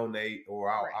people donate, or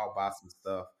I'll buy some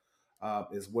stuff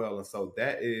as well. And so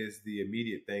that is the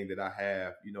immediate thing that I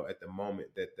have, at the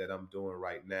moment that I'm doing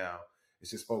right now. It's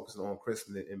just focusing on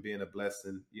Christmas and being a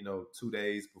blessing, 2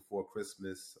 days before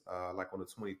Christmas, like on the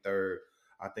 23rd,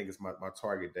 I think it's my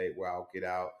target date where I'll get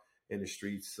out in the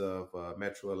streets of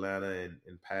Metro Atlanta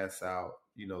and pass out,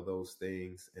 those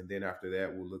things. And then after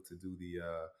that, we'll look to do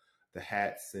the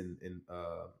hats and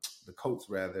the coats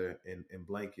rather, and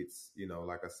blankets,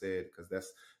 like I said, because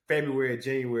that's February,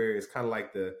 January is kind of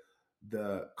like the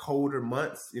colder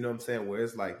months, you know what I'm saying? Where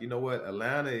it's like, you know what,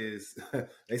 Atlanta is,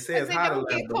 they say it's hot. Don't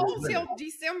get cold till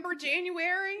December,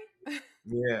 January.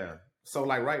 Yeah. So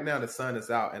like right now the sun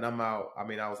is out and I'm out. I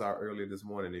mean, I was out earlier this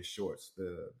morning in shorts.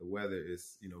 The weather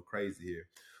is, crazy here.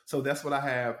 So that's what I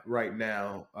have right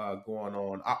now going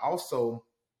on. I also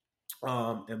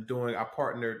I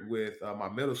partnered with my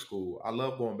middle school. I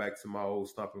love going back to my old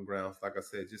stomping grounds, like I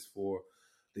said, just for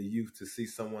the youth to see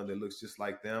someone that looks just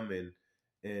like them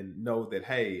and know that,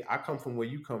 hey, I come from where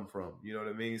you come from. You know what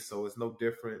I mean? So it's no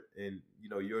different in,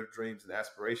 your dreams and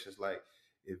aspirations. Like,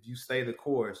 if you stay the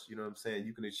course, you know what I'm saying,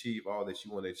 you can achieve all that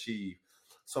you want to achieve.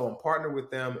 So I'm partnered with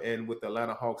them and with the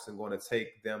Atlanta Hawks and going to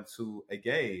take them to a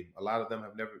game. A lot of them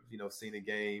have never, seen a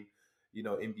game,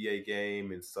 NBA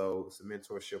game. And so it's a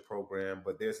mentorship program,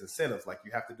 but there's incentives. Like, you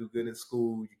have to do good in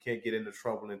school. You can't get into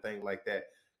trouble and things like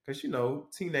that. Because,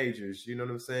 teenagers, you know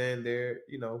what I'm saying? They're,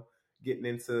 getting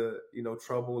into,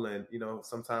 trouble and,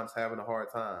 sometimes having a hard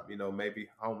time. Maybe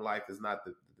home life is not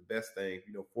the best thing,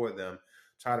 for them.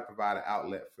 Try to provide an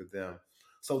outlet for them.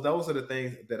 So those are the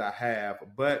things that I have.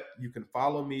 But you can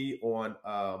follow me on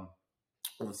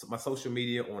my social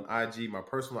media on IG. My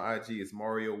personal IG is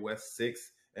Mario West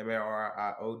 6,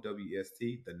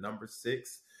 MARIOWEST, the number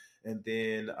 6. And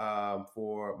then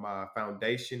for my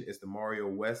foundation, it's the Mario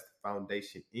West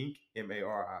Foundation Inc.,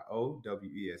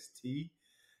 MARIOWEST.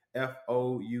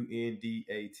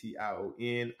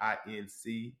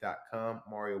 FOUNDATIONINC.com,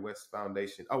 Mario West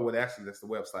Foundation. Oh, well, actually, that's the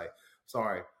website.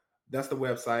 Sorry. That's the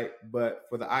website. But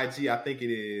for the IG, I think it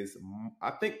is,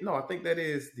 I think that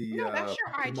is the. No, that's your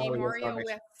IG, Mario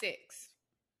West 6.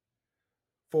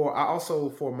 For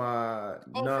my.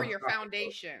 For your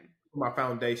foundation. For my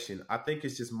foundation. I think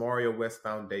it's just Mario West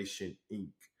Foundation Inc.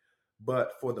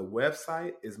 But for the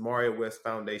website is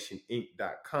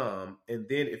MarioWestFoundationInc.com. And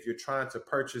then if you're trying to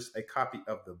purchase a copy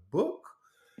of the book,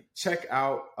 check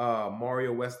out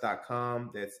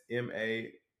MarioWest.com. That's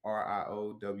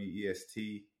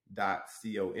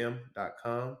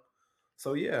MARIOWEST.com.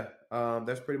 So yeah,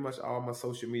 that's pretty much all my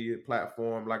social media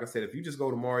platform. Like I said, if you just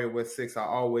go to Mario West 6, I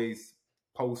always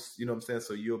post, you know what I'm saying?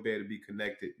 So you'll be able to be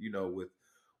connected,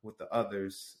 with the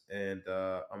others. And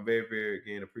I'm very, very,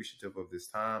 again, appreciative of this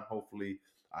time. Hopefully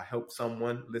I help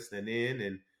someone listening in,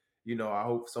 and, I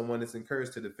hope someone is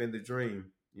encouraged to defend the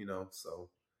dream,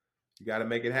 so you got to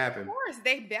make it happen. Of course,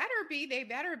 they better be.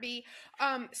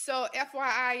 So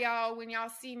FYI, y'all, when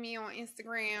y'all see me on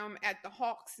Instagram at the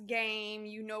Hawks game,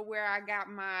 you know where I got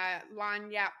my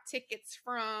Lanyap tickets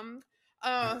from.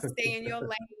 Stay in your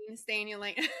lane.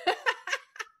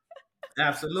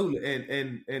 Absolutely,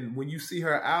 and when you see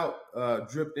her out,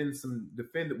 dripped in some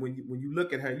Defender, when you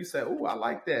look at her, you say, "Oh, I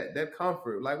like that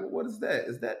comfort." Like, what is that?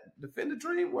 Is that Defender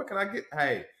Dream? What can I get?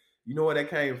 Hey, you know where that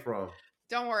came from?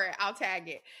 Don't worry, I'll tag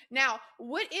it. Now,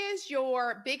 what is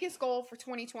your biggest goal for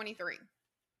 2023?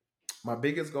 My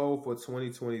biggest goal for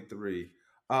 2023.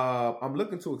 I'm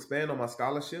looking to expand on my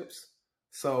scholarships.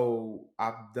 So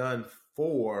I've done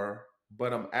 4,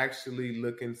 but I'm actually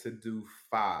looking to do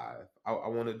 5. I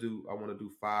want to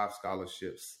do 5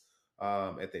 scholarships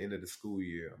at the end of the school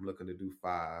year. I'm looking to do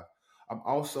 5. I'm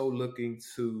also looking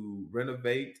to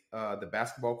renovate the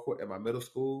basketball court at my middle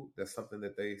school. That's something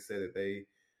that they said that they,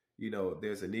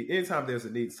 there's a need. Anytime there's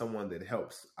a need, someone that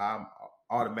helps, I'm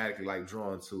automatically like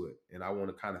drawn to it, and I want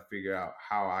to kind of figure out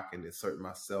how I can insert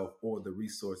myself or the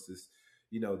resources,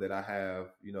 that I have,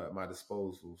 at my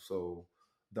disposal. So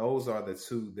those are the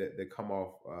 2 that come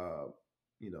off,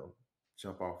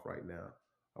 jump off right now.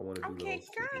 I want to do Okay, those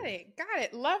 2 things. got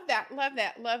it. Love that, love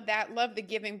that, love that, love the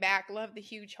giving back, love the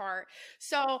huge heart.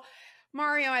 So,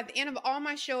 Mario, at the end of all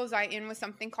my shows, I end with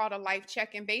something called a life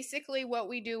check. And basically, what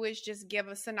we do is just give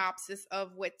a synopsis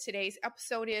of what today's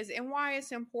episode is and why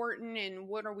it's important and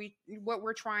what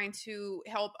we're trying to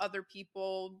help other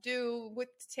people do, what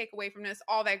to take away from this,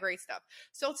 all that great stuff.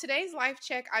 So, today's life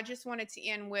check, I just wanted to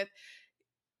end with,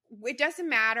 it doesn't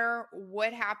matter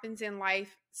what happens in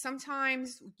life.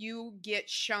 Sometimes you get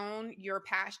shown your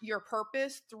passion, your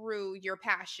purpose through your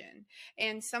passion.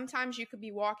 And sometimes you could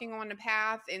be walking on the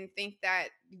path and think that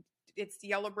it's the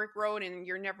yellow brick road and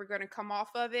you're never going to come off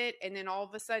of it. And then all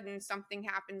of a sudden something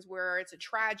happens where it's a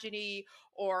tragedy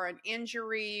or an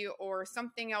injury or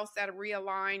something else that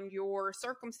realign your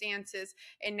circumstances.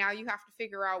 And now you have to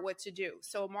figure out what to do.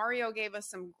 So Mario gave us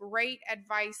some great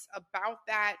advice about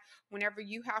that. Whenever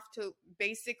you have to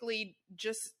basically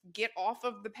just get off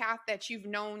of the path that you've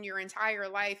known your entire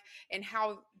life, and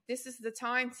how this is the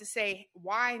time to say,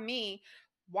 why me?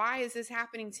 Why is this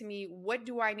happening to me? What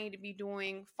do I need to be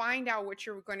doing? Find out what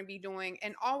you're going to be doing.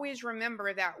 And always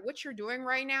remember that what you're doing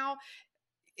right now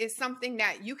is something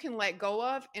that you can let go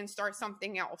of and start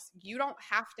something else. You don't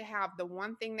have to have the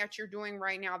one thing that you're doing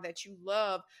right now that you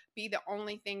love be the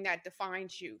only thing that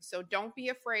defines you. So don't be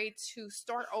afraid to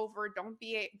start over. Don't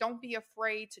be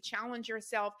afraid to challenge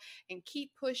yourself and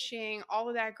keep pushing, all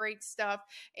of that great stuff.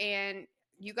 And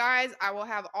you guys, I will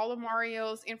have all of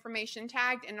Mario's information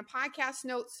tagged in the podcast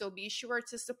notes. So be sure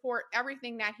to support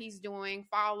everything that he's doing,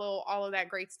 follow all of that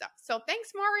great stuff. So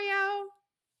thanks, Mario.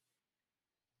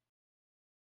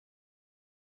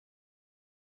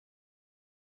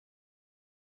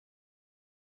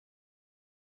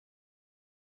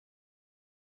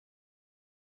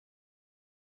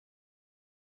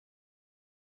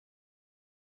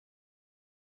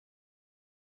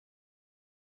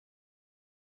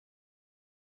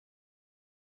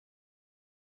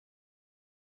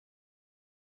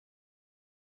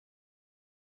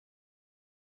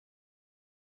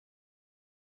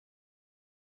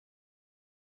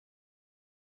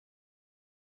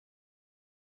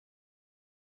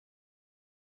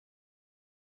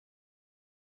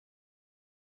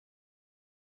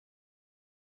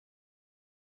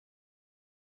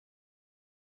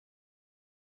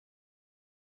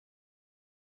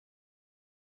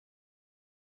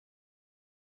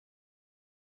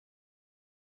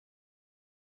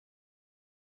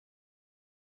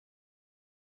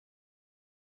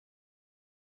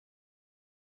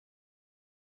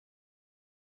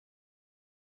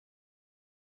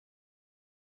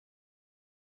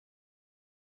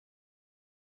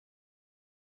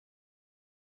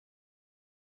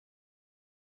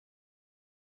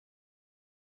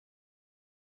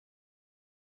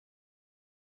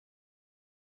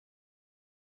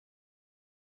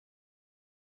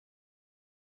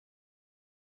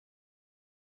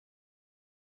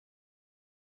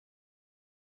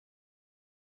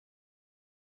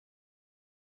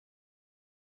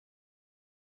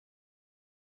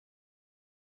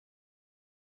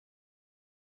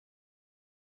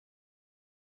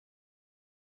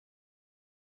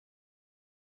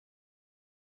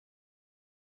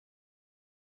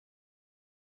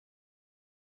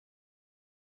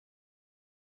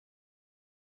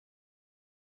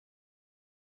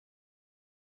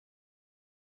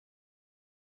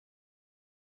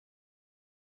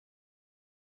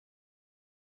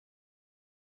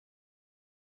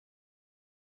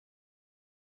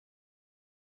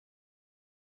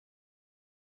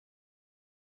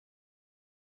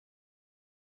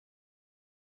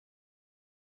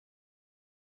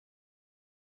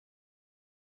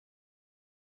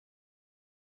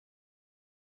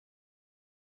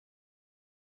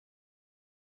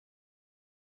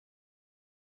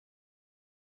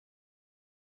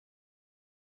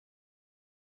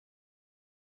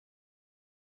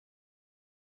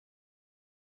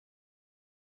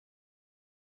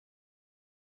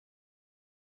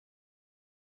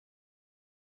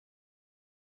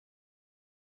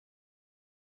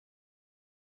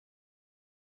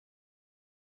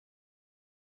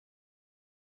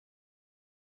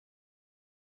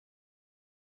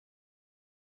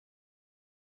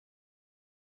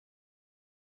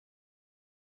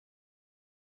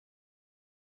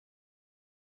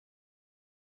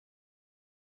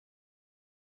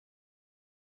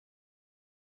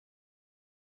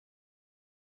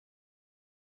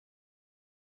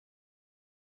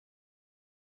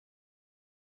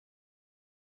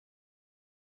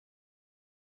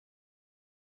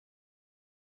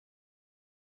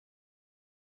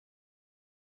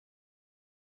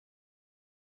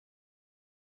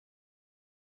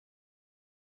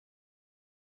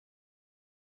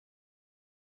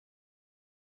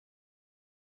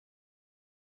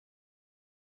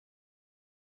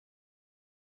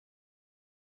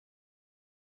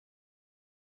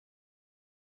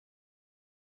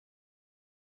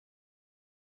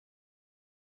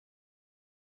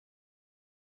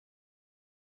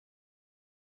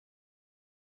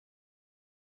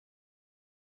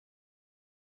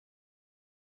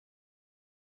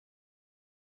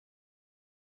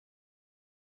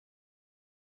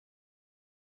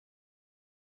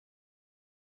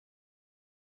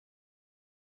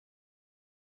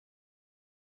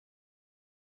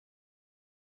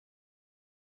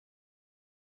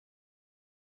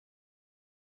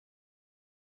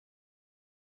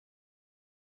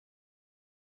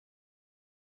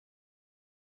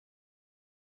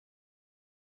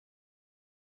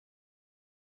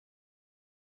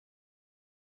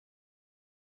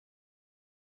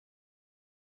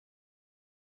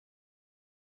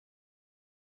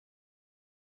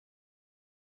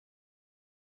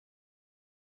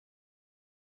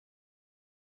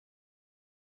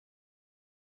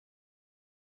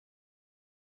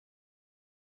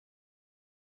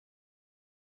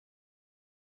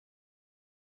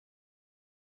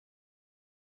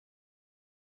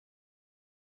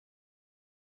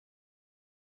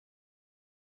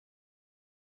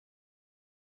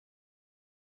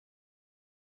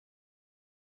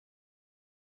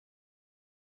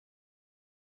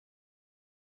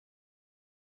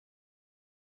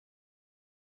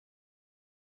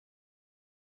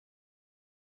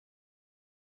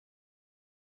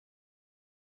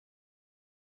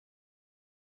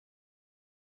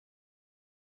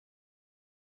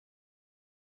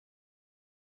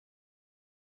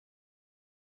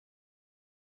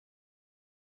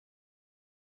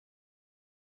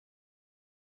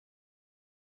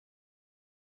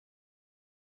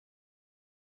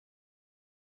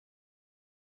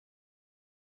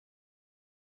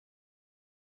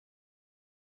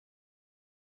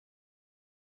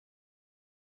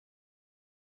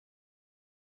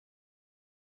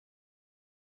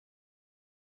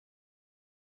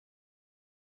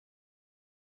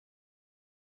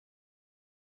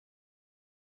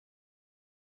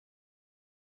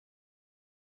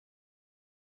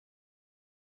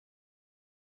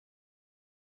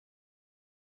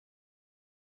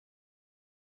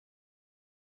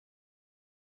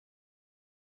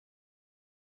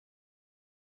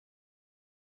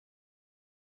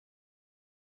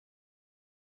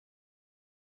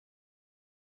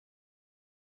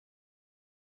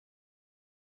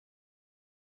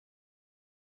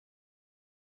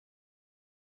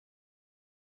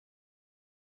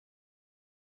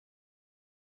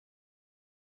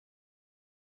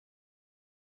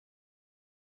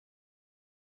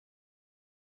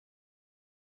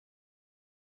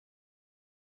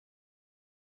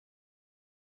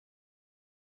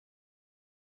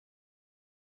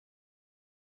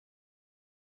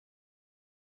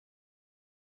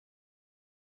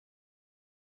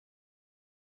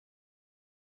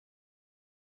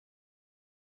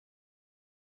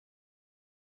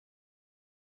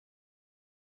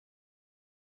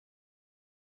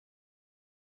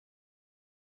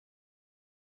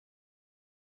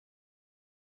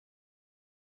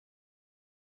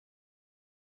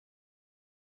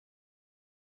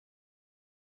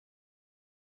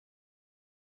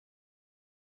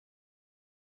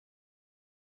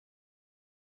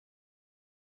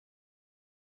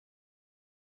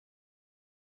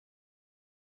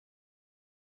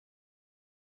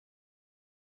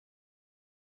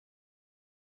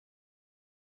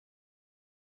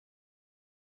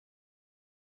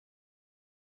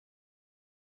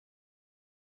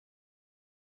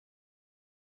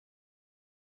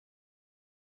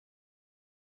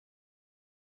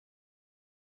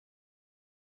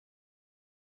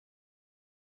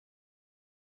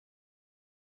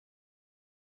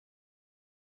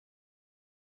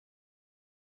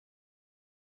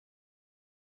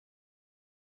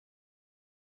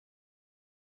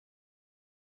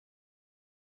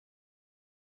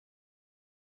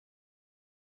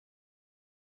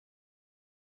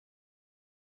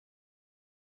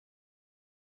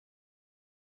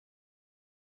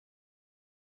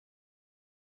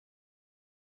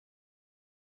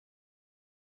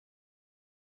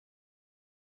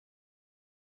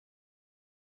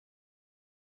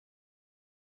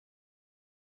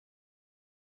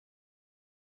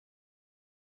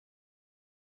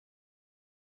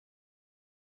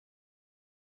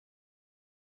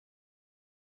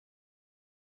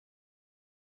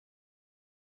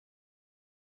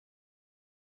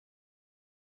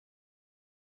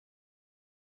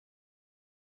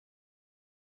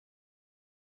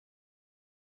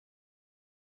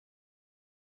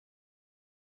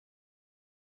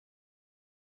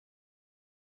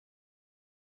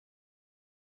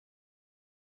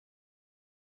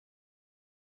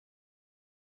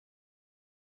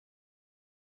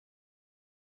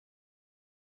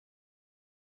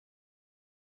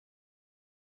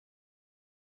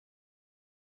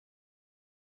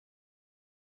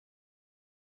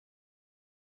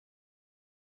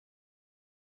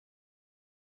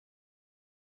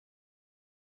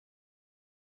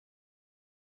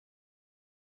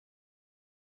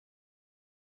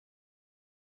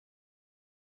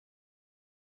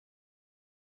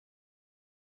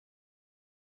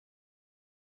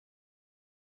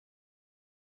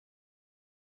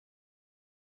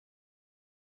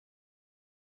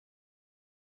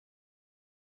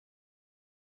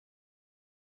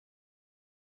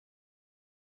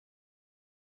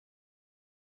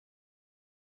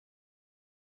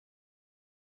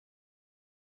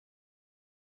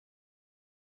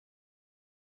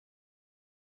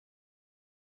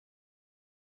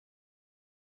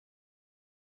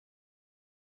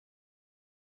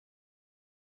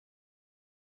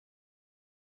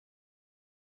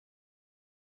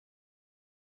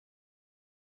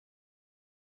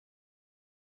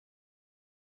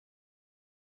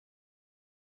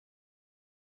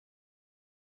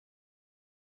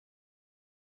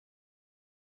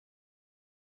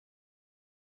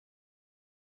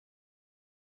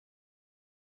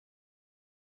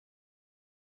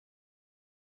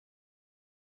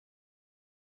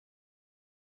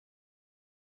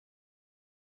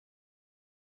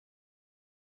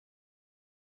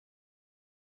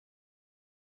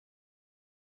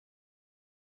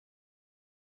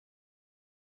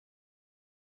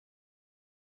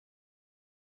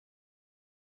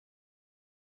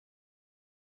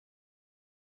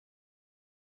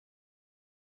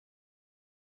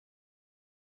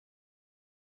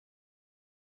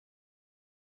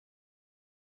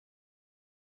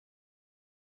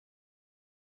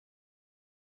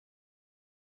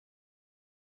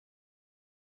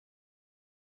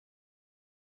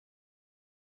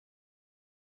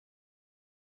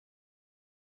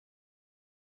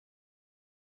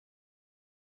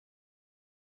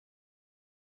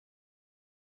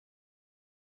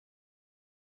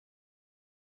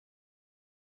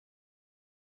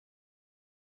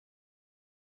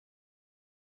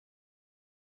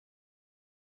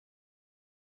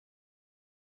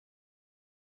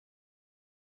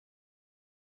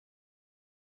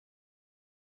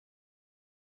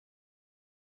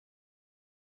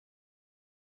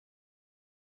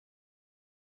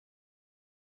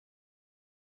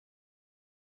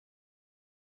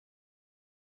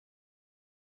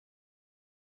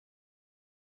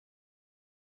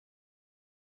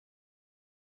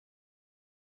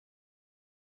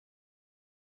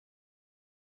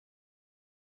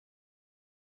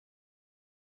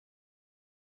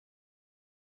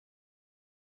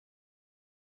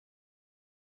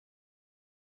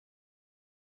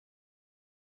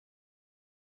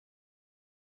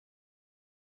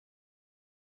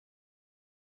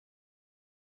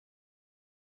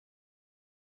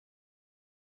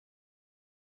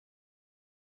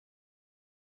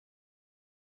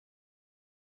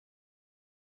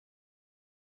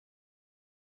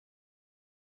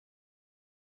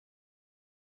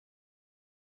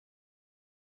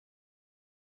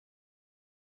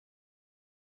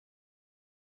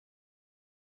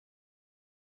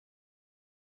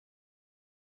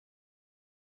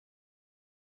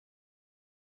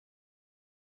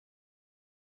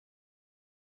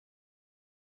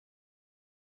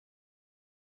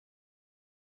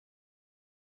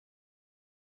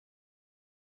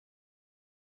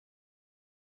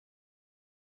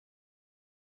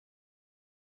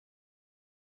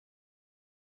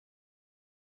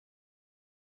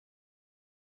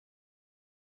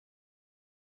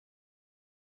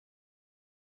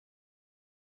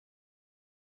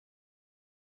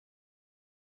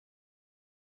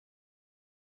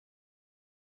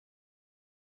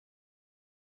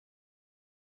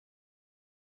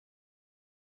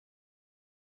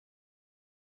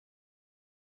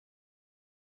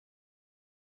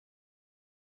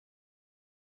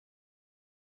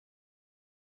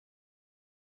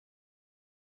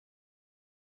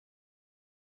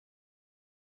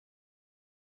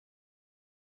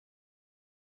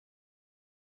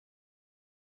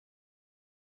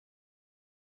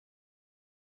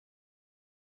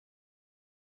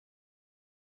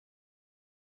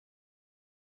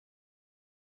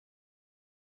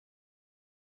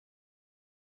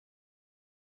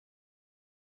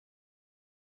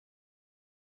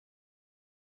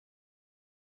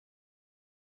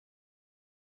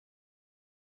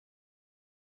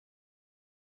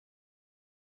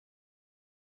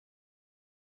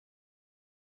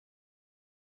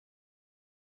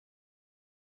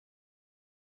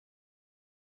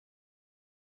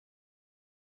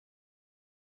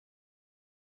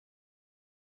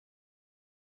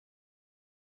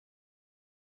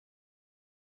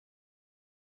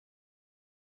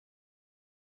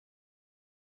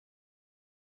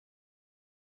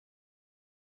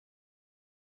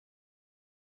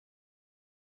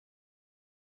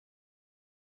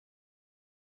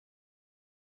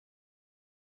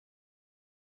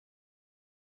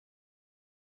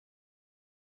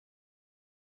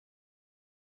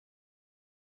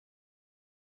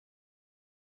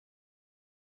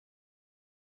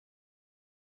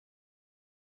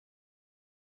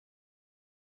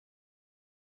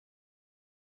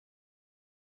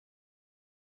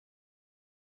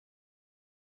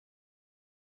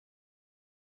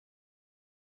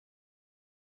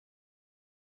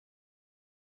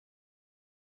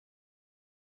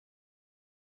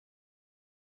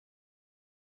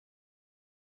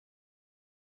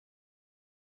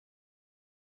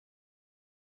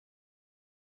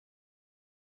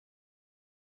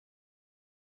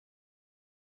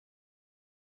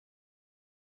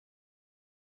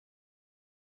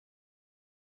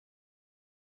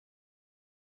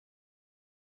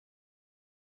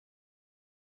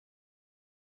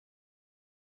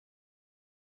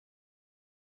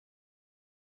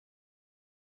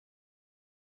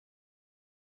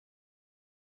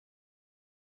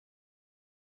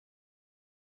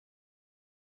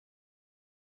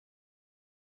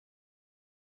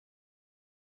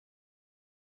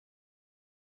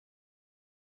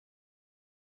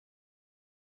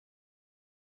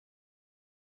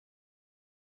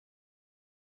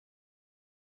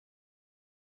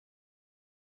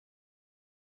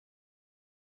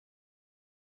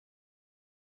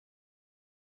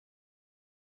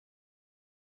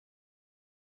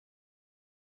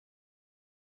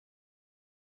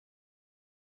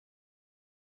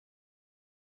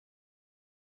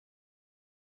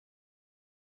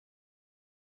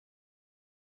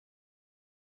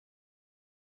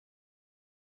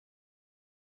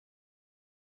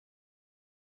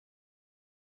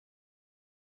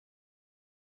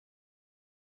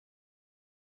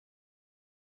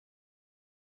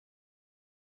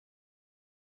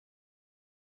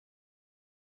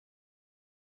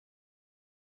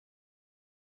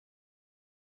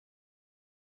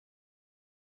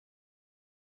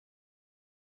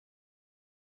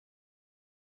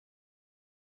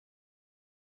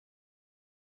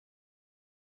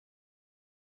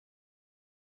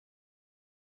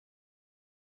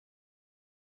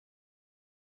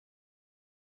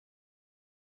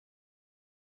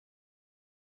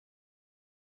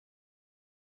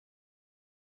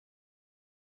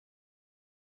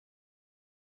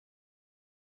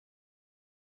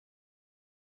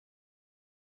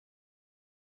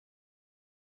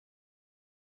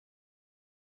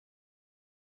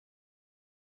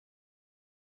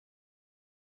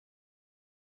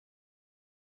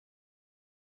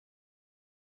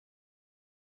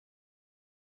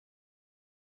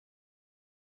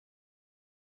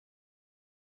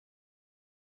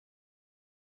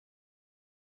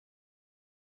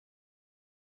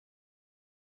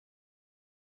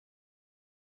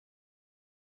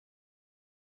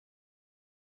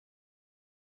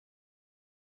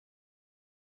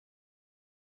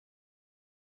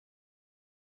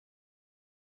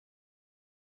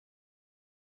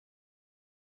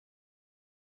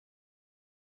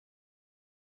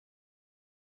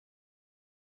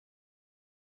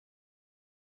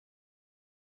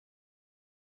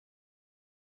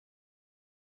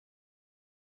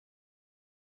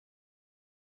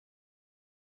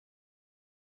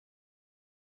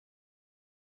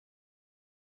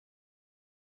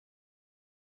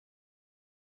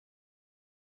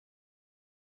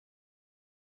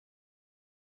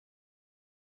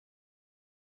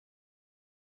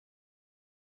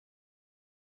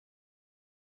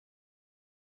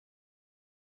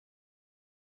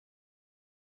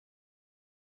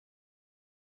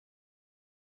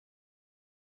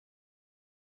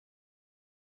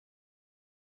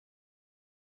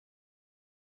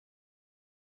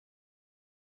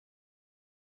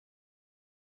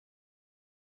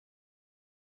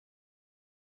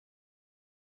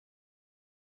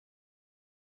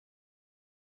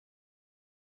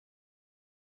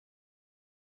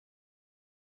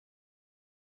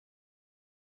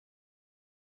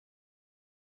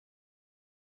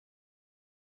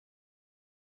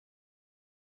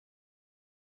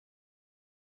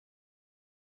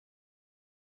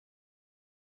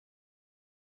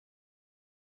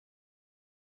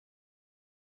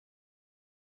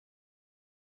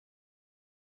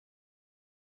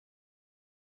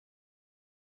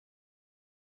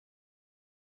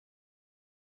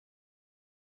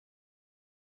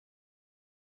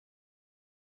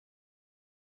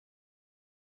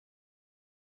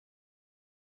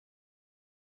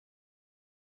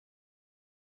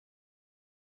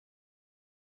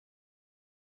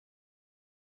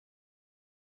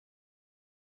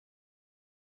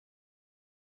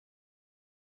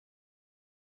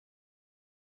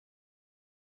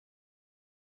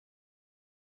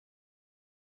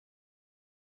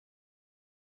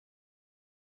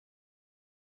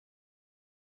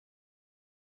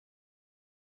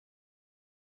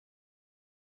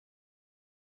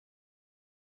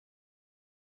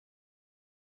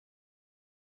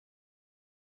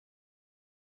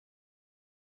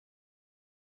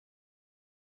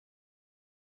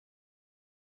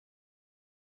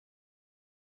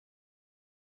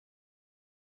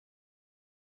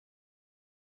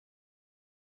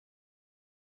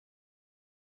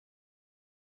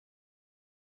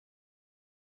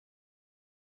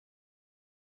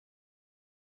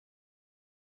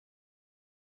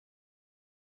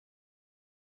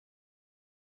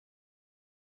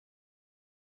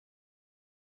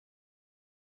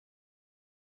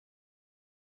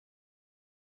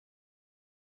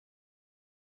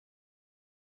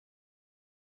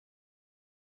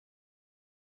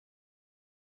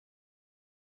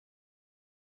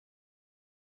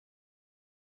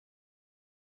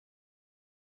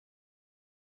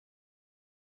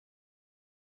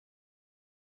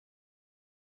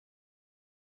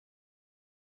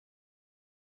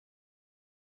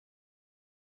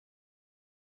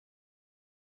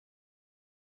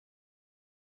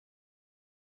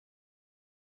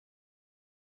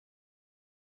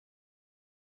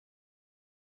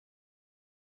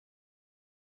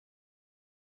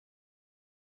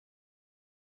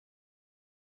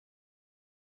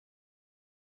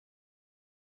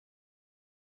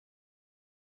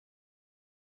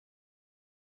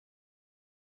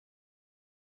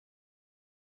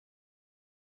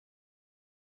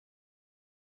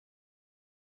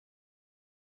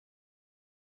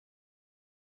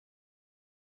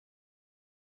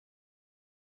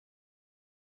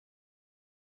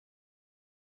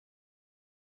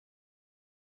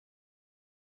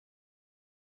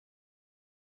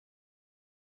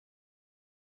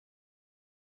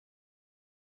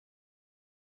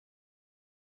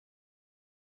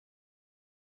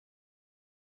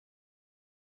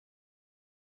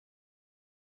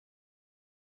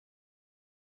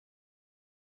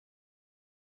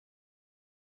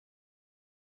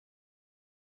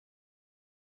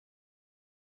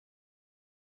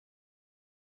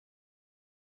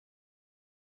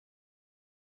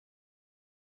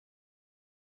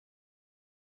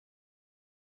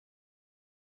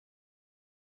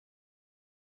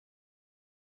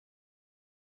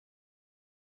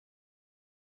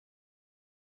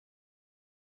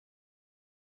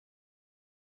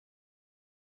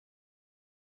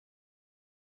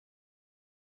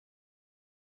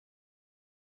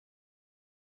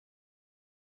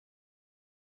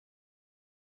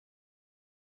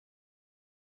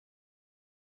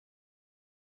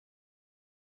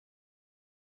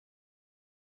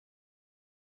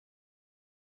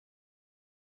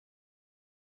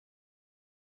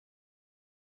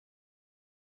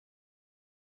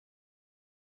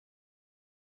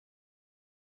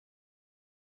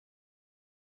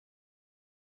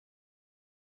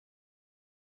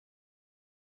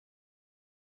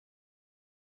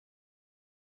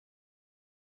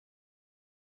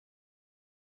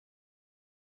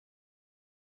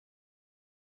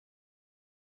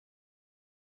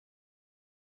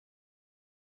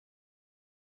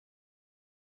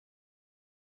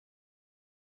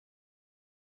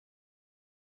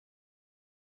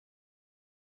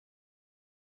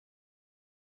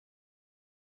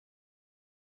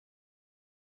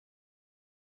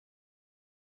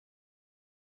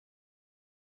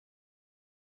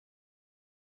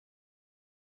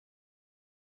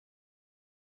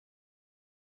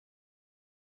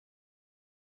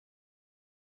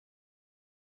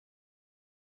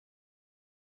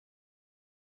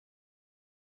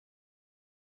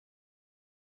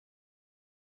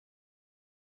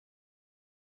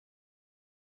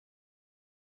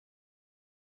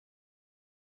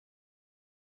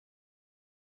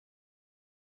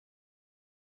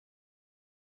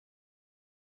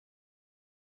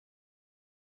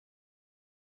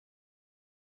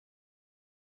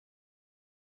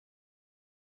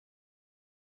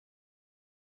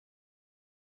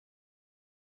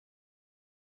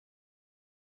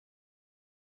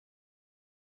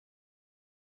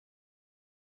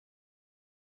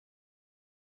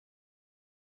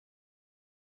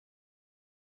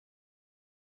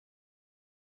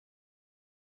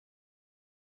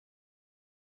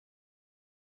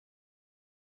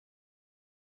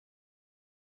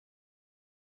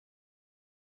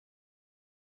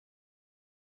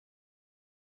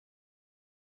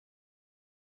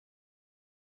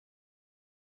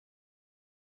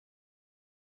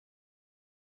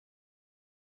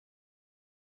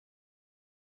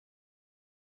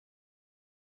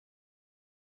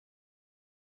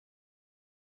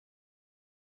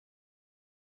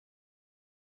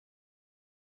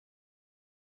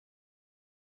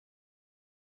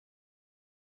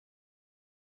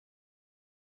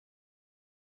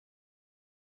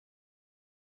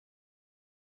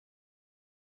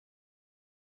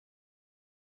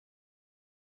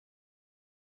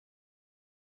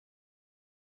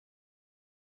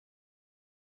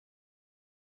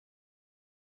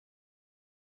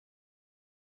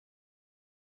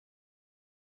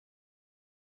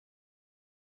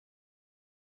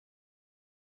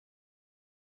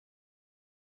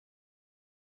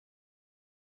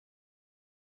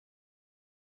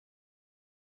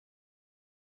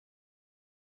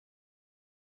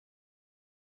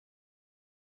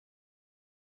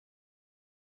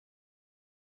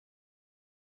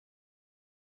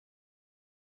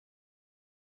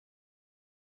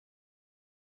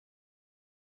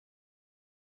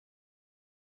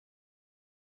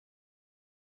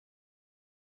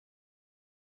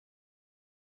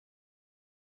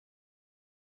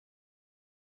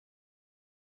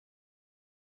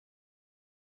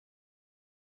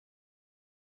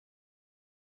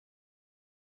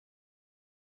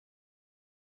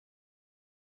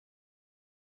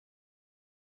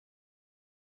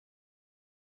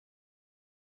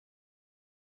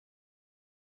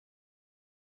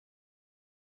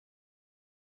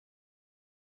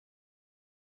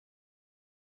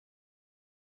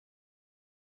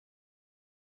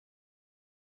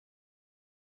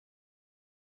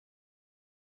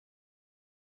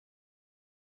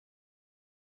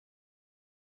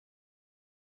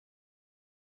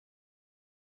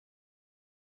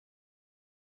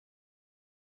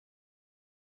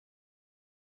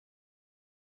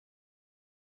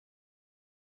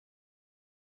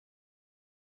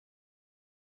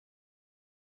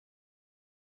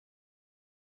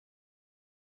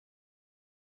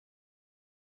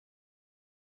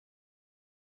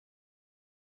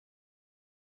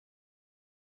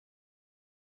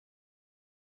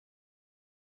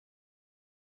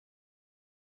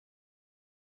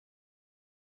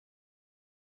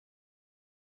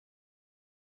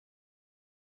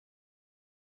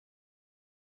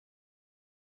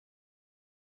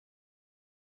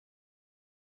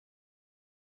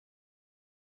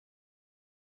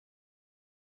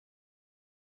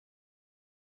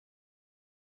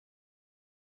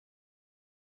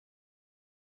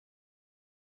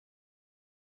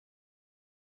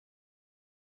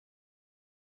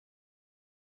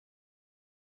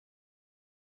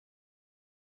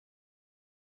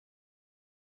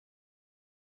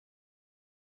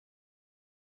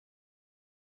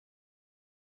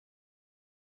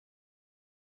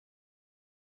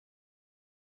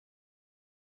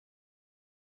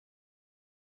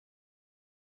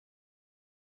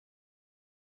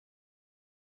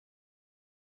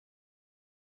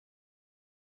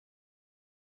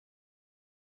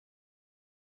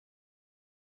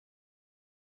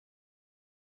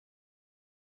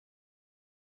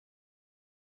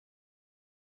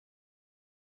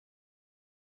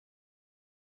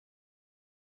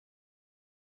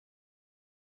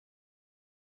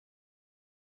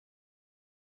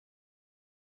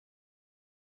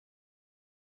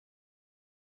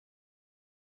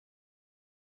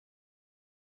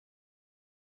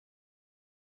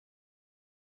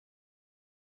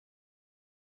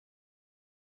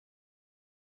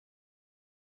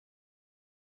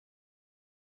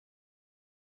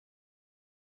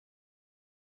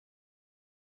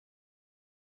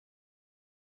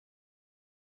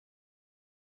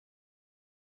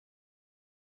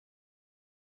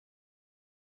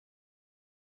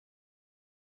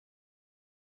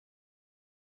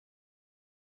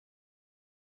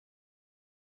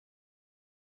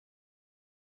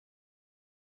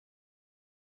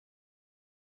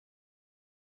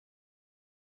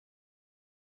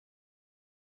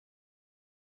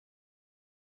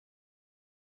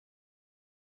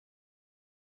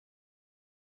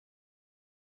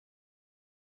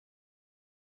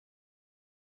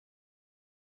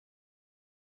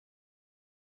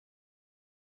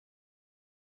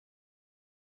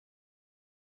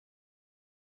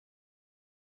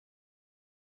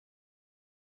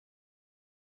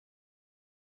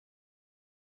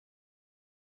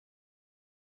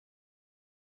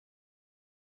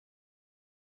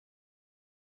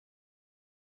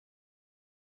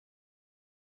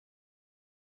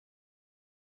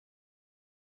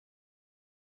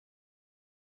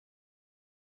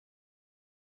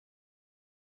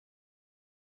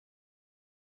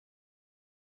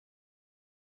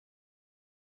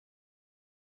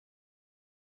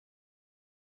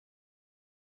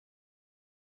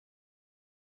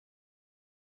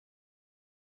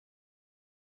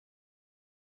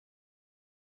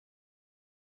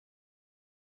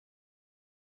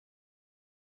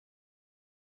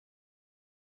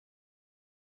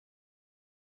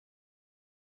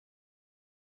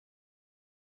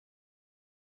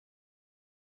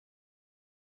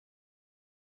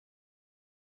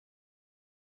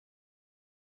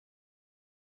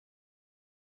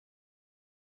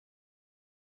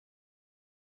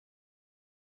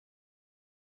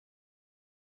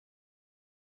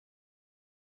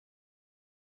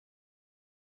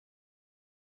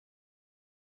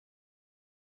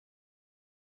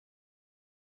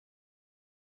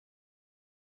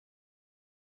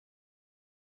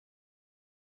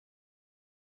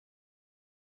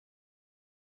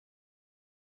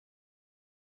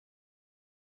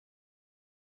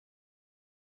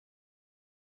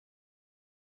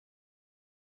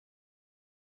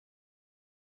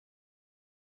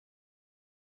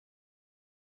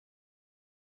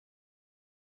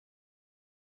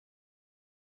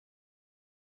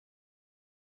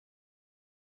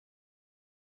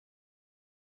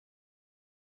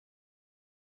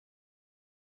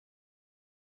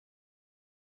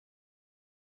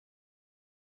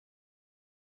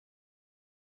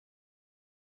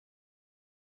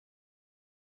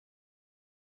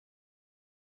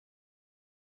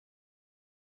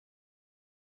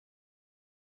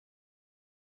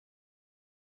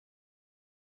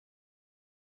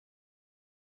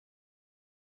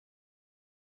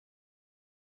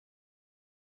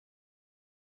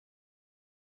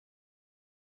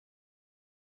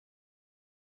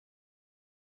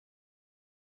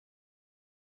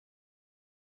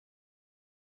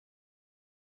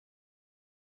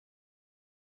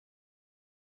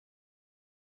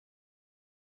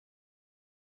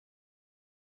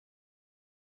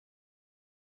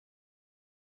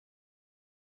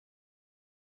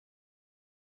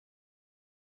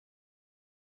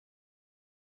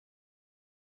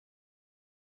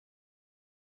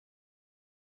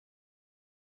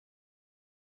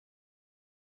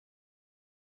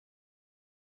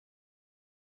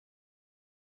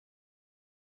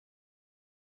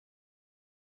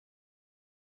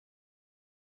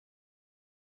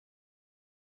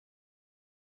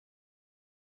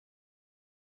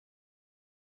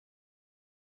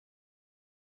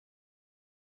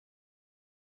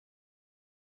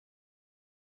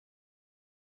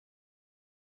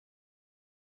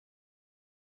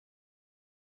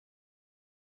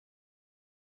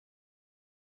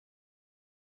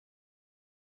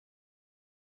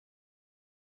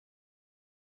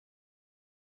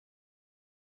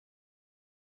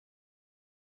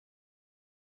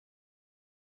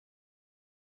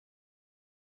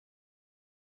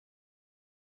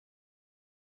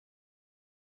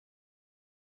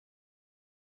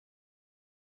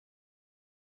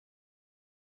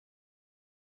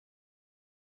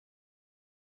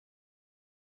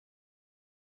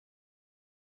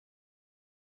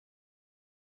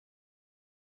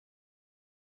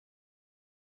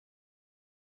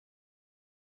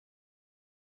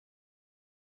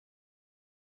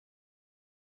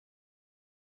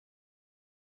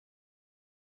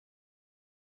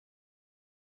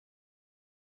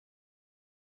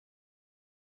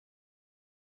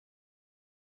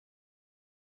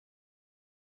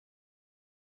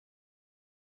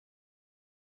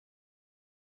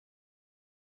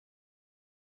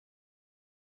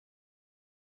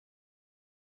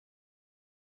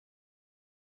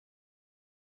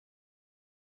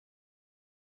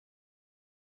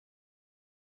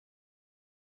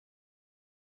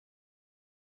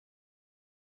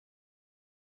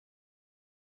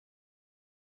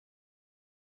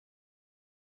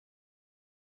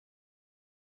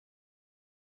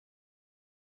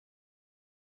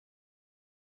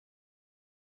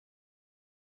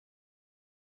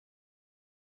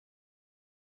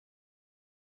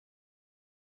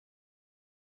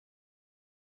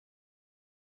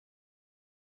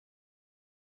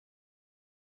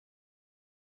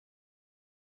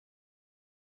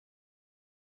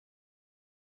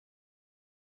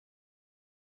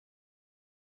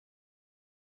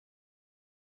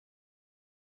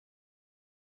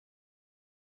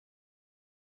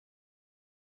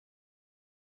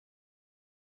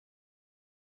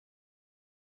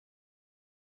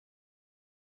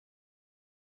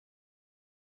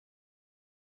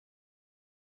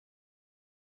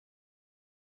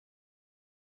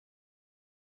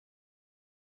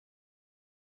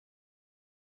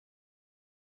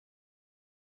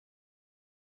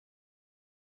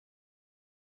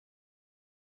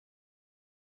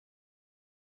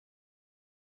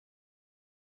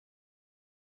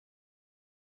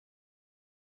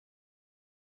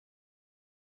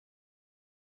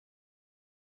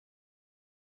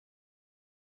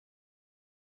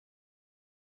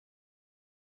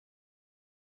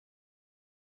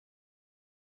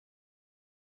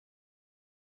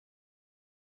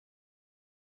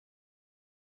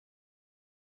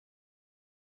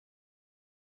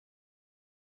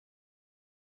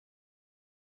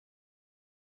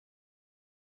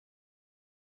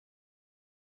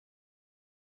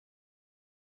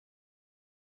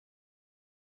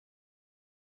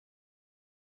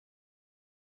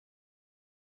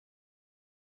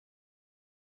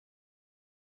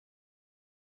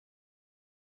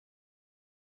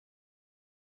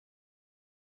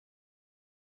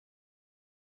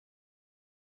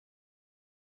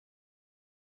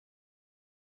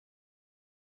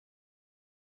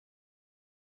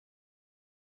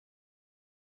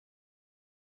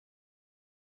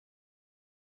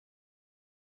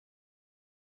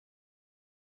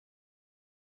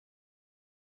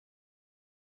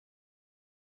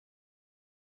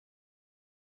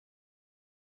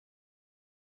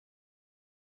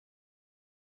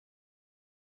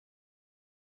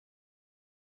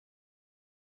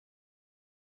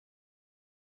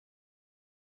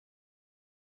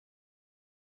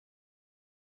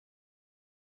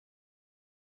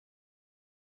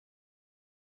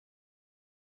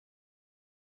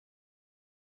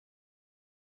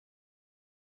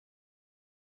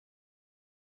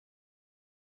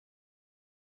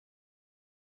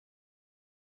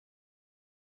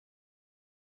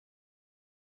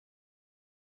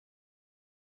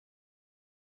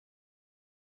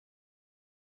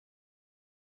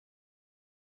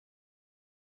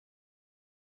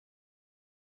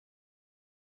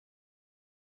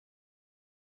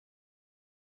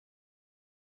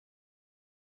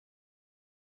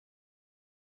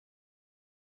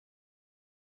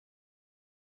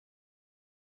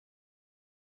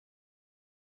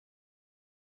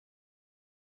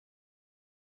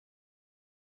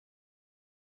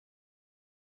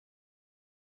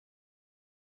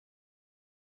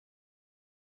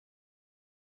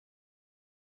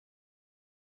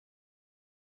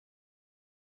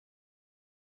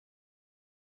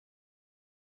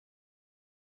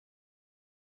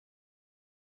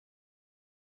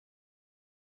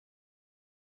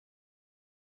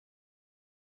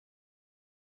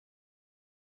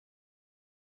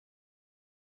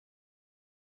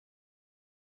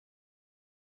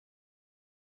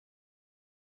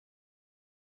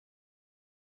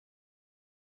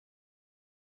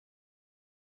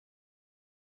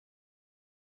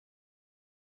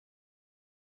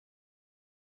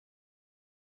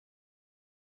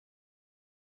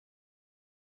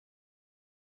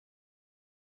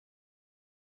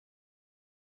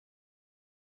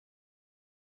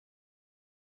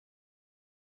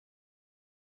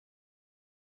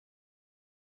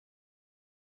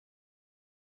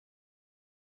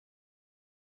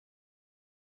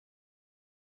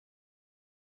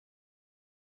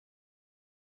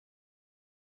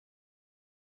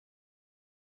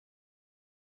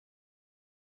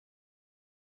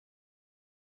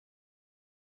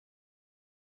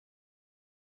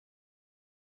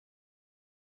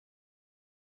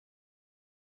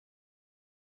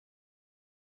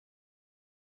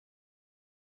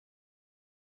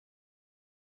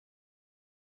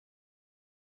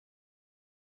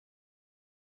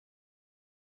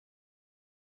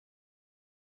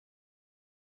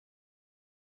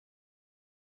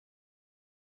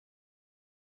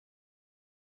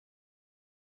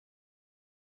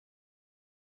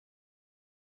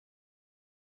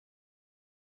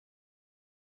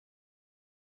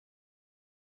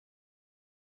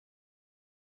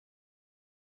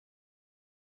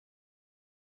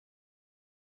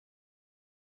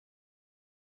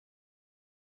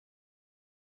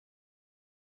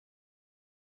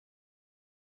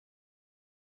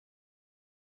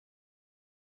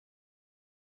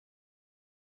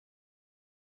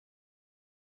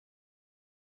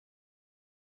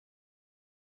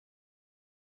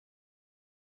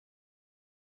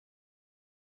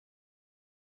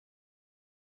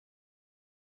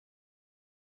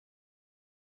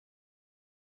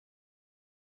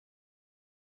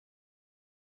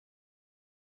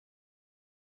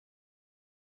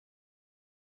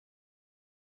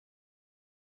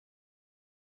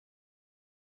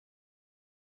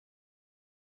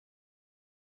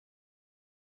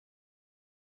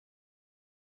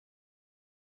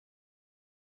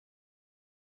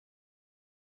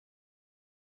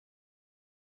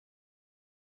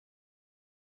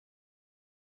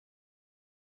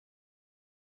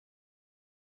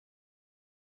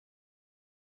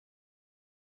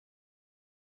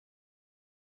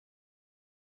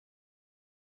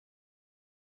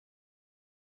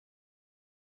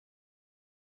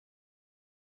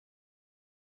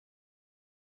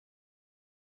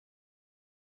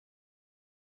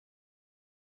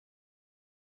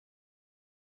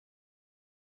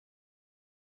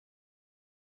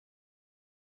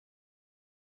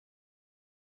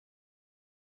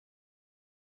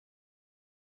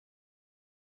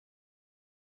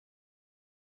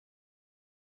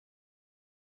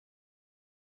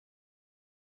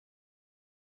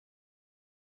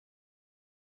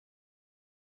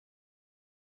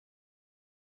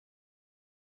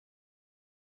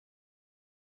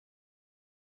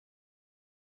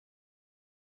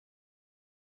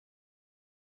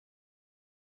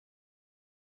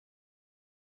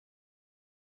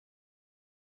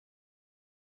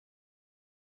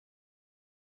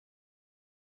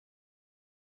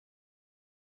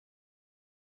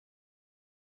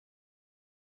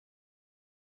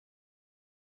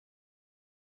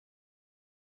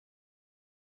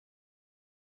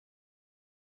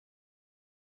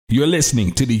 You're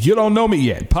listening to the You Don't Know Me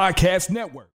Yet Podcast Network.